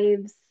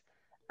chives,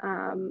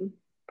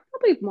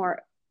 probably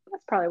more.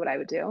 That's probably what I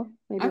would do.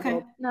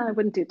 Maybe no, I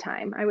wouldn't do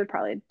thyme. I would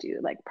probably do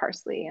like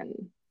parsley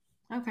and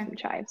some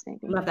chives. Maybe.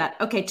 Love that.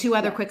 Okay, 2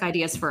 other quick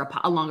ideas for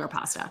a longer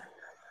pasta.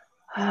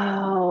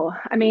 Oh,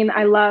 I mean,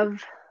 I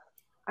love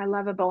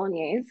a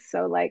bolognese.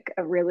 So like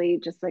a really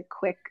just like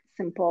quick,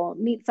 simple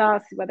meat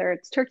sauce, whether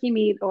it's turkey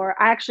meat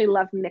or I actually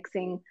love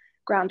mixing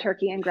ground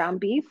turkey and ground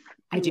beef.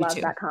 I do Love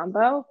too. that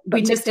combo. We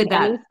But just did mixing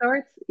that. any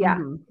sorts, yeah,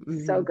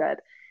 so good.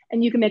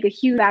 And you can make a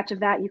huge batch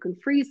of that. You can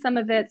freeze some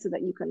of it so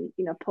that you can,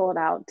 pull it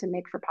out to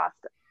make for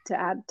pasta, to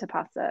add to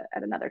pasta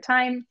at another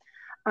time.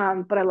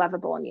 But I love a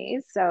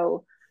bolognese.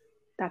 So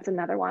that's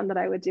another one that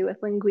I would do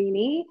with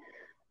linguine.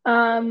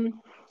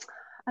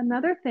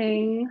 Another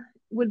thing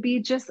would be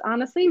just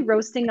honestly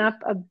roasting up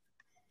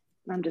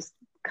I'm just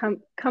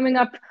coming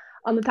up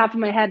on the top of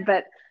my head,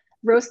 but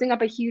roasting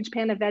up a huge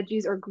pan of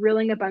veggies or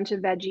grilling a bunch of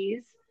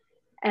veggies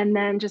and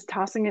then just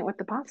tossing it with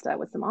the pasta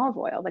with some olive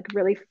oil, like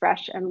really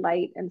fresh and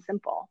light and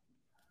simple.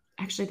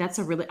 Actually,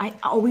 I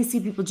always see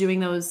people doing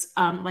those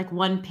like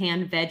one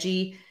pan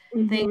veggie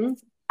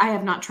things. I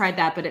have not tried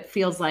that, but it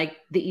feels like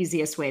the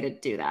easiest way to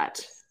do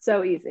that.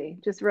 So easy.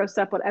 Just roast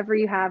up whatever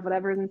you have,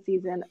 whatever's in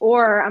season.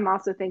 Or I'm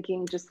also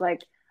thinking just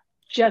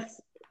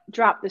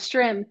drop the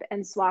shrimp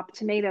and swap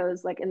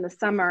tomatoes like in the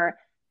summer,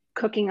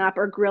 cooking up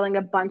or grilling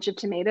a bunch of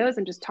tomatoes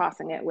and just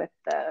tossing it with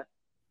the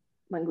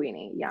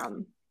linguine.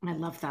 Yum. I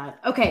love that.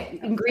 Okay.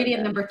 That's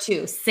ingredient so number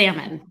 2,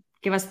 salmon.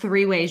 Give us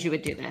 3 ways you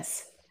would do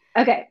this.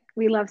 Okay.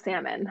 We love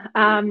salmon.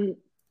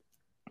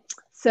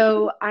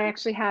 So I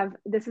actually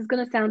this is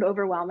going to sound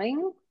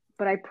overwhelming,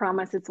 but I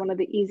promise it's one of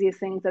the easiest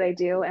things that I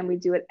do. And we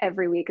do it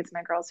every week. It's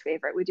my girl's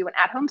favorite. We do an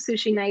at-home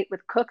sushi night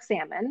with cooked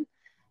salmon.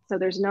 So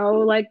there's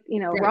no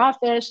raw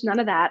fish, none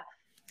of that.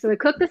 So I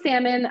cook the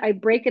salmon, I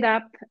break it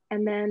up,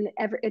 and then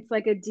it's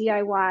like a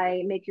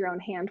DIY make your own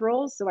hand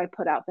rolls. So I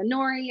put out the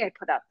nori, I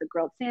put out the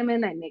grilled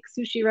salmon, I make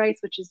sushi rice,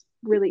 which is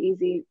really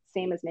easy,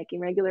 same as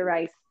making regular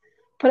rice.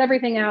 Put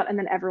everything out, and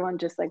then everyone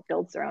just like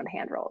builds their own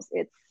hand rolls.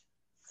 It's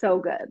so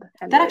good.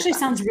 And that really actually fun.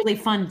 Sounds really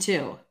fun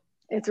too.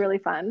 It's really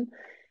fun.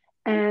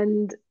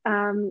 And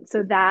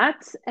so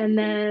that, and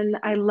then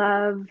I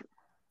love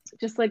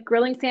just like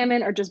grilling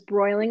salmon or just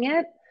broiling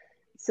it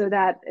so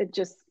that it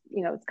just,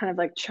 it's kind of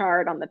like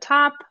charred on the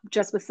top,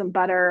 just with some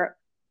butter,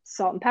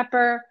 salt and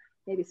pepper,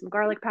 maybe some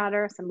garlic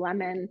powder, some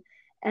lemon,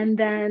 and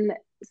then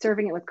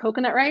serving it with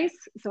coconut rice.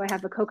 So I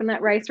have a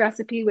coconut rice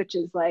recipe, which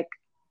is like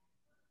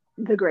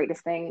the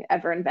greatest thing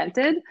ever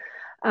invented.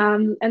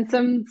 And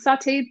some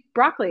sauteed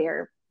broccoli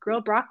or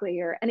grilled broccoli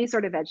or any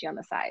sort of veggie on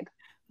the side.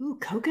 Ooh,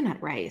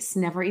 coconut rice.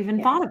 Never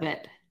even thought of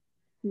it.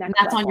 And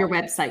that's on your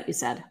website, you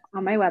said?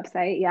 On my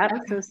website, yep.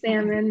 Okay. So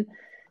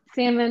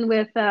salmon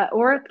with,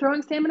 or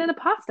throwing salmon in a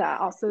pasta,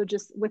 also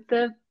just with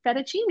the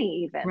fettuccine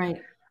even.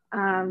 Right.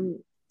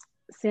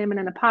 Salmon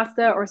in a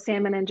pasta or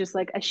salmon in just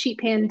like a sheet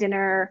pan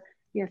dinner,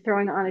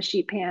 throwing it on a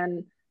sheet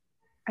pan.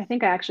 I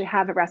think I actually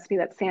have a recipe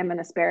that's salmon,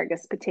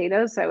 asparagus,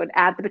 potatoes. So I would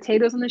add the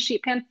potatoes in the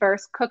sheet pan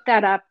first, cook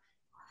that up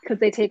because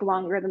they take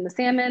longer than the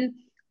salmon,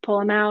 pull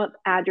them out,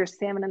 add your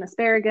salmon and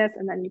asparagus,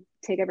 and then you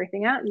take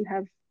everything out and you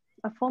have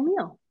a full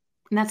meal.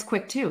 And that's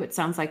quick too. It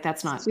sounds like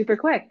that's not super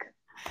quick.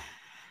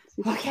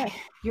 Okay.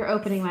 You're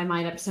opening my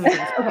mind up so much.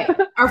 Okay.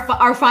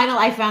 Our final,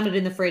 I found it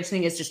in the fridge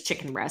thing is just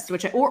chicken breast,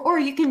 or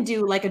you can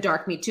do like a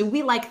dark meat too.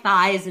 We like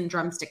thighs and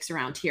drumsticks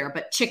around here,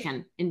 but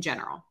chicken in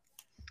general.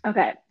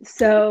 Okay.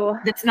 So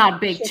that's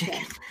not big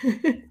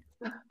chicken.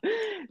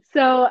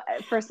 So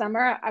for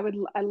summer,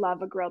 I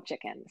love a grilled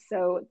chicken.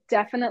 So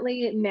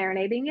definitely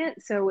marinating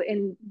it. So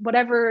in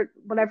whatever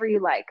you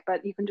like,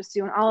 but you can just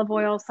do an olive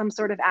oil, some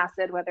sort of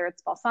acid, whether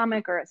it's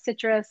balsamic or a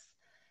citrus,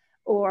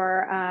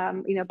 or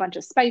a bunch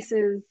of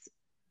spices,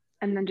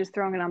 and then just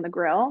throwing it on the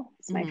grill.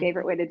 It's my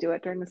favorite way to do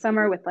it during the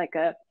summer with like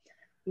a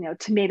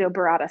tomato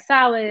burrata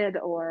salad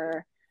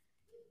or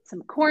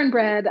some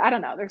cornbread. I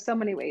don't know. There's so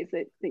many ways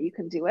that you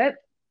can do it.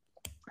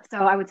 So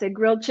I would say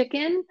grilled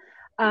chicken.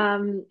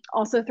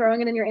 Also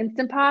throwing it in your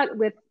Instant Pot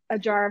with a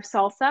jar of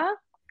salsa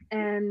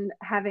and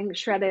having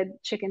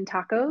shredded chicken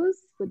tacos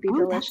would be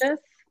delicious.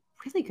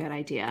 Really good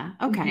idea.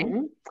 Okay.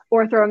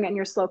 Or throwing it in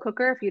your slow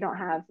cooker if you don't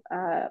have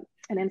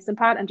an Instant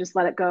Pot, and just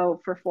let it go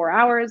for 4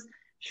 hours,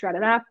 shred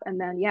it up, and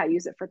then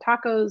use it for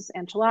tacos,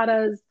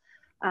 enchiladas,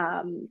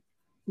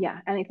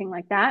 anything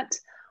like that.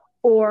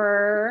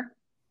 Or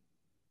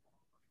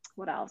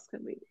what else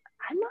could we?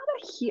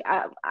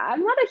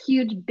 I'm not a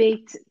huge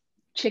baked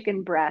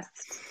chicken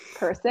breast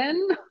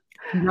person.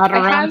 Not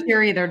around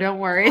here either, don't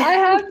worry. I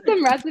have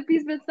some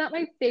recipes, but it's not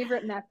my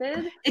favorite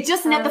method. It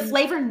just the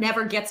flavor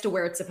never gets to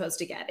where it's supposed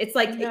to get. It's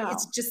like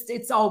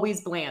it's always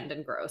bland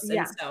and gross.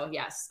 And so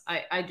yes,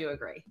 I do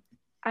agree.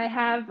 I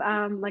have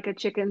like a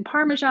chicken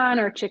parmesan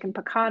or chicken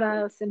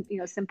piccata,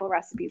 simple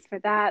recipes for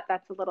that.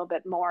 That's a little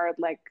bit more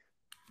like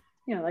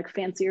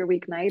fancier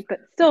weeknight, but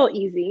still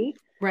easy.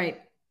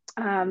 Right.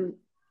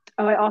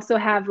 I also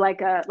have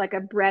like a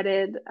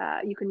breaded,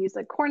 you can use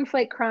like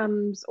cornflake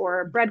crumbs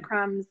or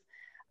breadcrumbs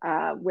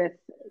with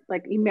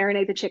like you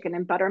marinate the chicken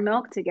in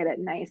buttermilk to get it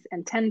nice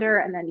and tender.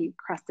 And then you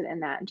crust it in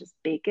that and just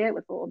bake it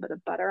with a little bit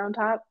of butter on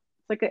top.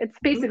 It's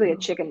basically a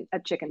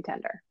chicken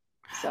tender.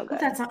 So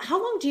good.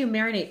 How long do you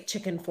marinate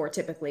chicken for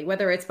typically,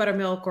 whether it's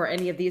buttermilk or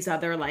any of these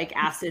other like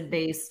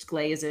acid-based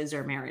glazes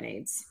or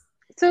marinades?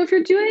 So if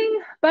you're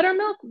doing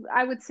buttermilk,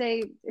 I would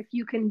say if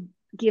you can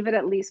give it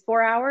at least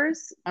 4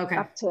 hours,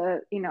 up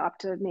to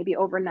maybe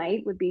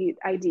overnight would be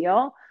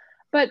ideal.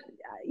 But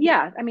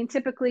yeah, I mean,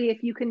 typically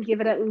if you can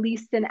give it at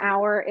least an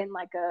hour in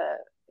like a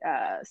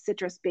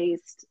citrus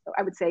based,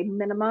 I would say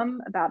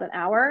minimum about an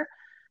hour,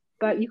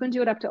 but you can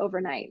do it up to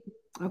overnight.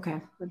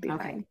 Okay. Would be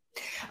Okay. fine.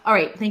 All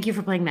right. Thank you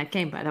for playing that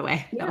game, by the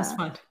way. That was Yeah.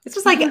 fun. It's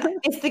just like,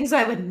 it's things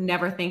I would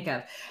never think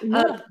of.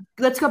 Yeah.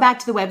 Let's go back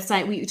to the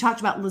website. We talked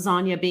about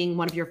lasagna being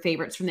one of your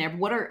favorites from there.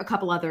 What are a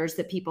couple others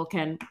that people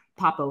can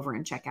pop over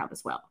and check out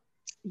as well?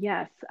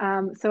 Yes.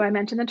 So I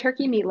mentioned the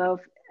turkey meatloaf.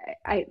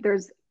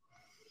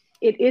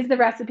 It is the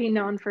recipe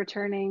known for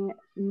turning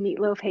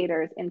meatloaf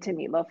haters into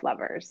meatloaf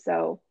lovers.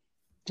 So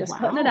just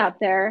putting it Wow. out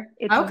there.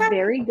 It's Okay.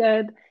 very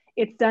good.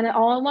 It's done it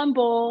all in one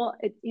bowl.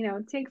 It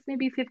takes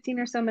maybe 15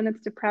 or so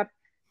minutes to prep.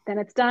 Then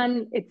it's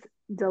done. It's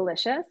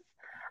delicious.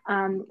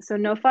 So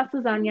no fuss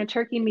lasagna,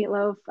 turkey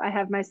meatloaf. I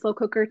have my slow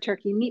cooker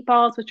turkey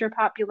meatballs, which are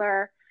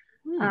popular.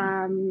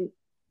 Gosh,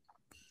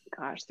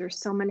 there's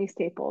so many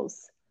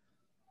staples.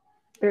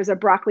 There's a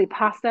broccoli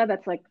pasta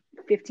that's like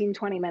 15,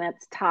 20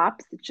 minutes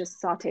tops. It's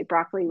just sauteed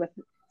broccoli with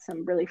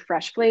some really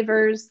fresh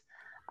flavors.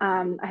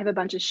 I have a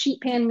bunch of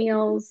sheet pan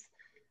meals.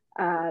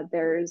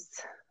 There's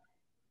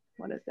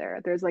what is there?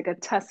 There's like a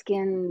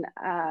Tuscan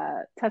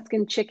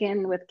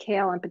chicken with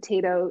kale and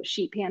potato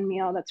sheet pan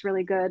meal that's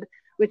really good,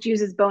 which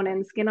uses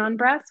bone-in skin-on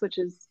breast, which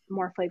is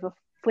more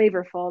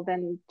flavorful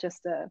than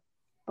just a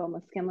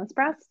boneless, skinless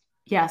breast.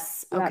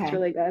 Yes. So okay. that's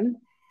really good.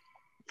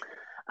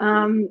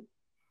 I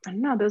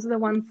don't know. Those are the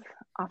ones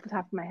off the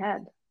top of my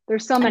head.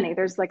 There's so many.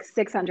 There's like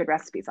 600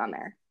 recipes on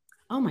there.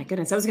 Oh my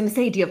goodness. I was going to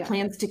say, do you have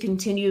plans to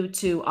continue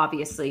to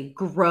obviously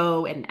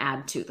grow and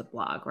add to the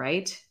blog,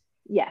 right?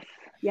 Yes.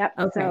 Yep.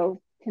 Okay.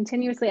 So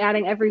continuously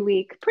adding every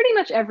week, pretty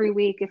much every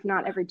week, if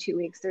not every 2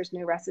 weeks, there's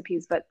new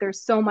recipes, but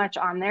there's so much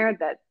on there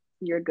that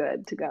you're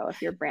good to go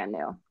if you're brand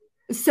new.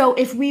 So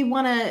if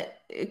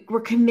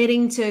we're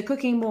committing to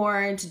cooking more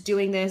and to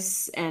doing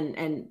this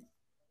and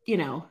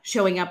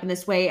showing up in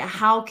this way,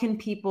 how can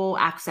people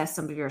access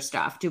some of your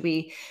stuff?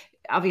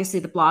 Obviously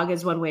the blog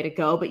is one way to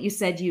go, but you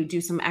said you do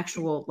some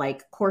actual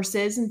like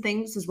courses and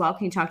things as well.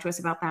 Can you talk to us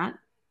about that?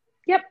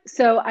 Yep.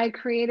 So I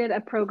created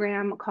a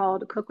program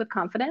called Cook with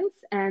Confidence.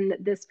 And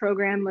this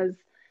program was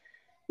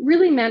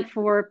really meant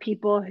for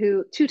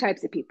two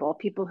types of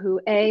people who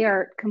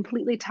are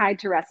completely tied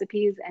to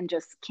recipes and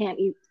just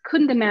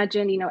couldn't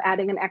imagine,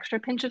 adding an extra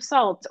pinch of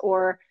salt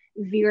or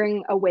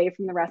veering away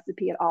from the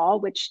recipe at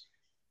all, which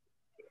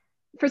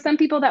for some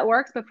people that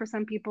works, but for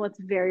some people it's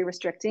very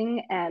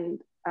restricting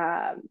and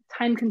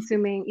time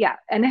consuming. Yeah.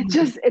 And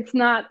it's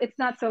not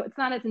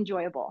as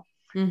enjoyable.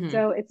 Mm-hmm.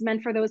 So it's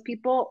meant for those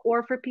people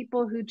or for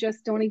people who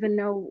just don't even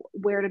know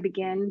where to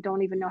begin,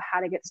 don't even know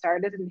how to get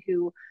started. And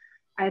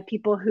I have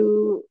people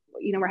who,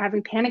 were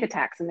having panic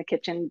attacks in the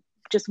kitchen.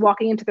 Just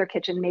walking into their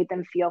kitchen made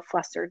them feel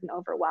flustered and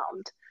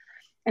overwhelmed.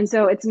 And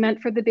so it's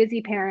meant for the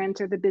busy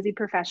parent or the busy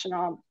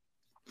professional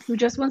who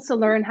just wants to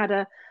learn how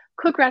to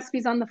cook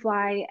recipes on the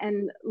fly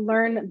and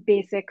learn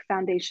basic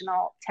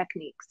foundational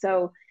techniques.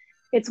 So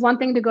it's one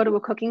thing to go to a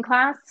cooking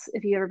class.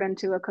 If you've ever been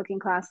to a cooking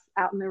class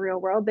out in the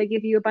real world, they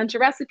give you a bunch of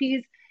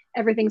recipes.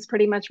 Everything's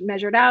pretty much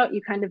measured out.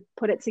 You kind of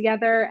put it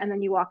together and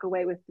then you walk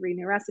away with 3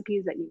 new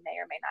recipes that you may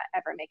or may not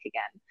ever make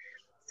again.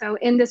 So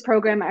in this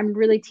program, I'm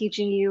really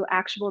teaching you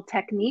actual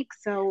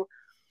techniques. So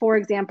for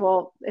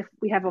example, if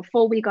we have a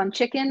full week on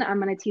chicken, I'm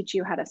going to teach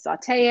you how to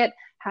saute it,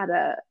 how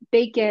to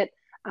bake it,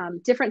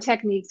 different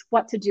techniques,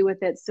 what to do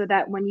with it, so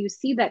that when you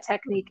see that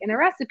technique in a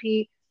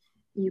recipe,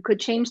 you could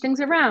change things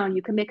around,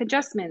 you can make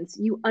adjustments,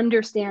 you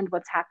understand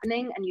what's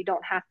happening, and you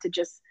don't have to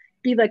just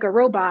be like a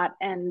robot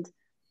and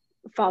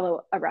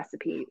follow a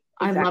recipe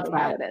exactly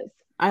how it is.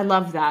 I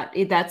love that.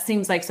 That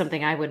seems like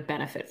something I would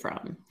benefit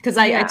from because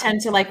I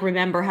tend to like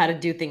remember how to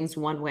do things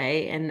one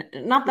way, and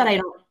not that I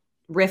don't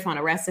riff on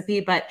a recipe,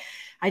 but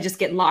I just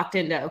get locked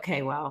into,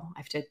 okay, well, I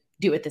have to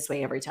do it this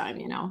way every time,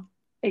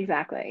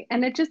 Exactly.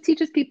 And it just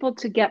teaches people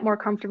to get more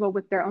comfortable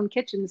with their own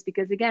kitchens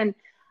because, again,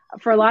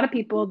 for a lot of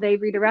people, they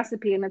read a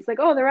recipe and it's like,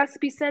 oh, the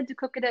recipe said to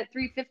cook it at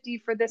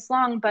 350 for this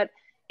long, but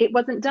it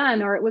wasn't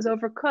done or it was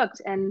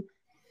overcooked. And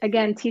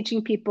again,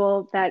 teaching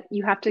people that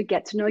you have to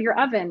get to know your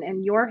oven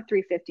and your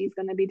 350 is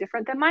going to be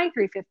different than my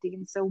 350.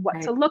 And so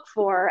what to look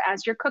for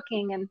as you're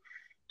cooking and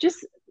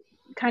just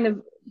kind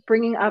of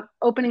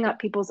opening up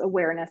people's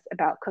awareness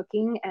about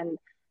cooking. And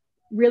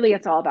really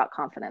it's all about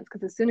confidence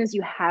because as soon as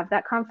you have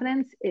that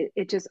confidence,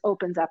 it just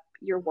opens up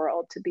your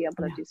world to be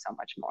able to do so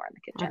much more in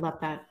the kitchen. I love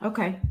that.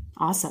 Okay.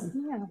 Awesome.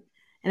 Yeah.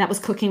 And that was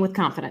Cooking with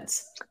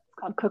Confidence. It's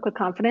called Cook with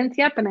Confidence.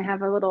 Yep. And I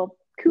have a little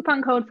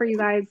coupon code for you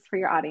guys, for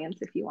your audience,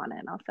 if you want it.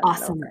 And I'll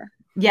send it over.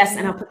 Yes.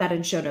 And I'll put that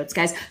in show notes,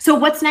 guys. So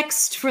what's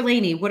next for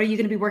Laney? What are you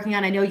going to be working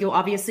on? I know you'll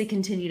obviously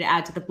continue to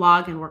add to the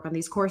blog and work on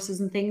these courses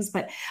and things,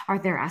 but are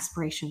there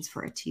aspirations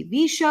for a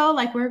TV show?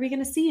 Like, where are we going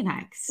to see you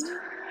next?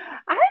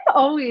 I've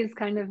always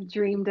kind of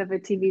dreamed of a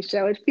TV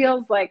show. It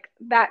feels like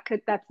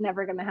that's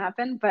never going to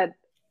happen, but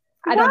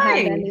I don't have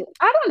any.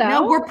 I don't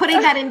know. No, we're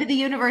putting that into the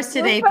universe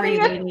today for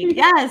you, Laney.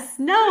 Yes.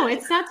 No,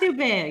 it's not too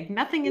big.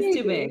 Nothing is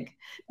too big.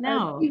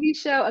 No. A TV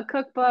show, a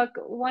cookbook,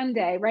 one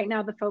day. Right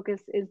now, the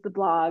focus is the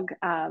blog.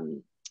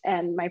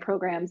 and my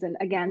programs. And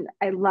again,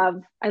 I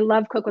love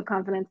Cook with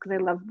Confidence because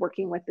I love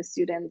working with the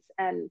students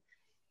and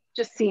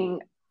just seeing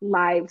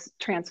lives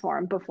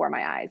transform before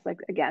my eyes. Like,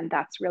 again,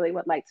 that's really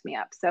what lights me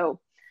up. So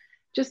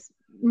just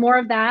more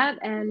of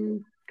that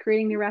and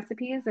creating new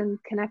recipes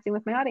and connecting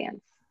with my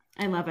audience.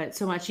 I love it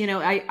so much.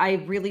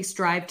 I really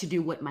strive to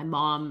do what my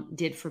mom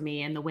did for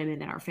me and the women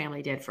in our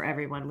family did for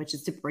everyone, which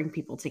is to bring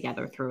people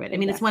together through it. I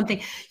mean, it's one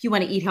thing you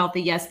want to eat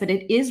healthy, yes, but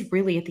it is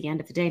really at the end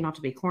of the day, not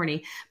to be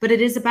corny, but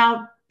it is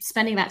about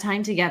spending that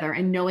time together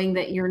and knowing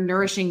that you're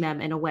nourishing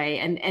them in a way.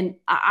 And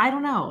I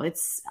don't know,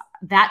 it's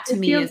that to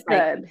me is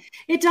good. Like,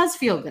 it does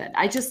feel good.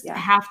 I just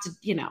have to,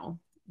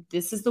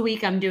 this is the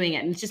week I'm doing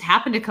it. And it just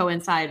happened to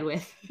coincide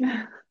with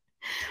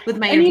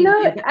my interview.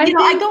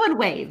 I go in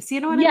waves,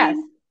 you know what I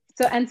mean?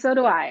 So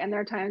do I. And there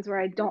are times where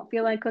I don't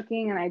feel like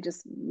cooking and I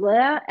just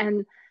bleh.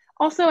 And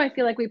also I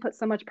feel like we put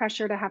so much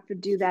pressure to have to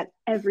do that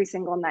every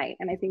single night.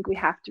 And I think we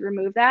have to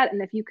remove that.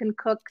 And if you can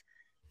cook,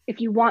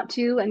 if you want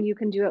to, and you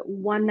can do it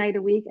one night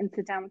a week and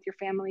sit down with your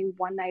family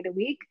one night a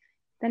week,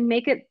 then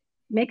make it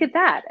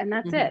that. And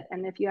that's it.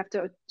 And if you have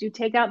to do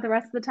takeout the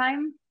rest of the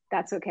time,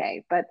 that's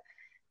okay. But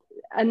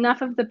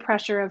enough of the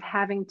pressure of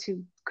having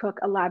to cook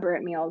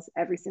elaborate meals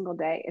every single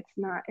day. It's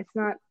not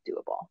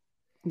doable.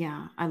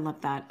 Yeah, I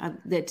love that.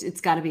 It's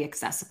got to be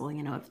accessible,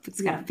 it's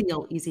got to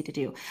feel easy to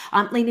do.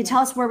 Laney, tell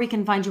us where we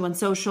can find you on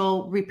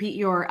social, repeat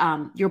your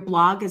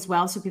blog as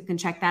well, so people can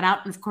check that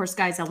out. And of course,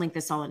 guys, I'll link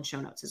this all in show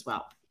notes as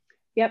well.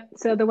 Yep.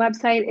 So the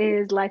website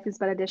is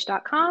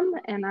lifeisbutadish.com,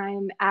 and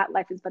I'm at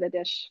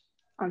lifeisbutadish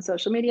on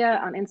social media,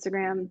 on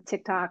Instagram,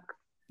 TikTok,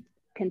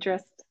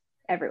 Pinterest,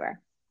 everywhere.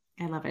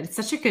 I love it. It's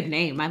such a good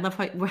name. I love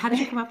how did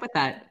you come up with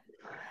that?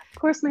 Of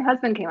course, my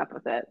husband came up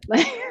with it.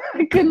 Like,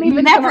 I couldn't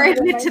even never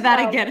admit to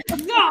that again.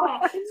 No,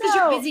 because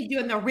you're busy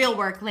doing the real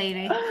work,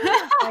 Laney.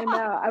 I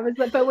know. I was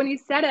like, but when he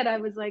said it, I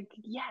was like,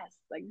 yes,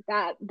 like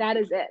that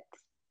is it.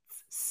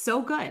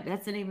 So good.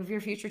 That's the name of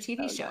your future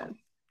TV show. Good.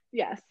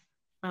 Yes.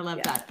 I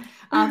love that.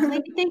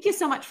 Laney, thank you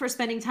so much for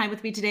spending time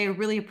with me today. I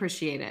really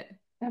appreciate it.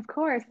 Of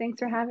course. Thanks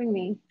for having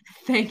me.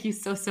 Thank you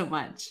so, so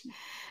much.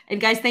 And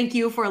guys, thank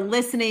you for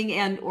listening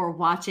and or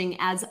watching.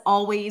 As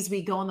always,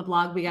 we go on the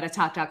blog,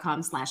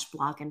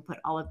 wegottatalk.com/blog, and put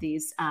all of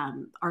these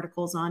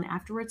articles on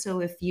afterwards.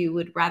 So if you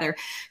would rather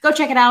go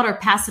check it out or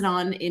pass it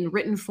on in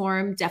written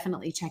form,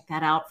 definitely check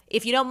that out.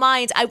 If you don't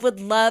mind, I would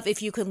love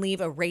if you could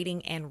leave a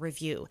rating and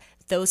review.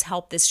 Those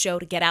help this show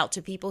to get out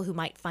to people who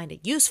might find it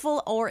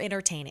useful or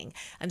entertaining.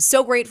 I'm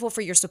so grateful for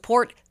your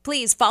support.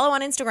 Please follow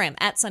on Instagram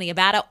at Sunny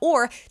Abata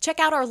or check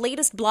out our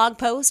latest blog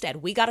post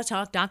at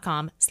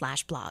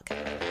wegottatalk.com/blog.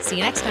 See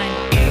you next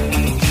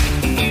time.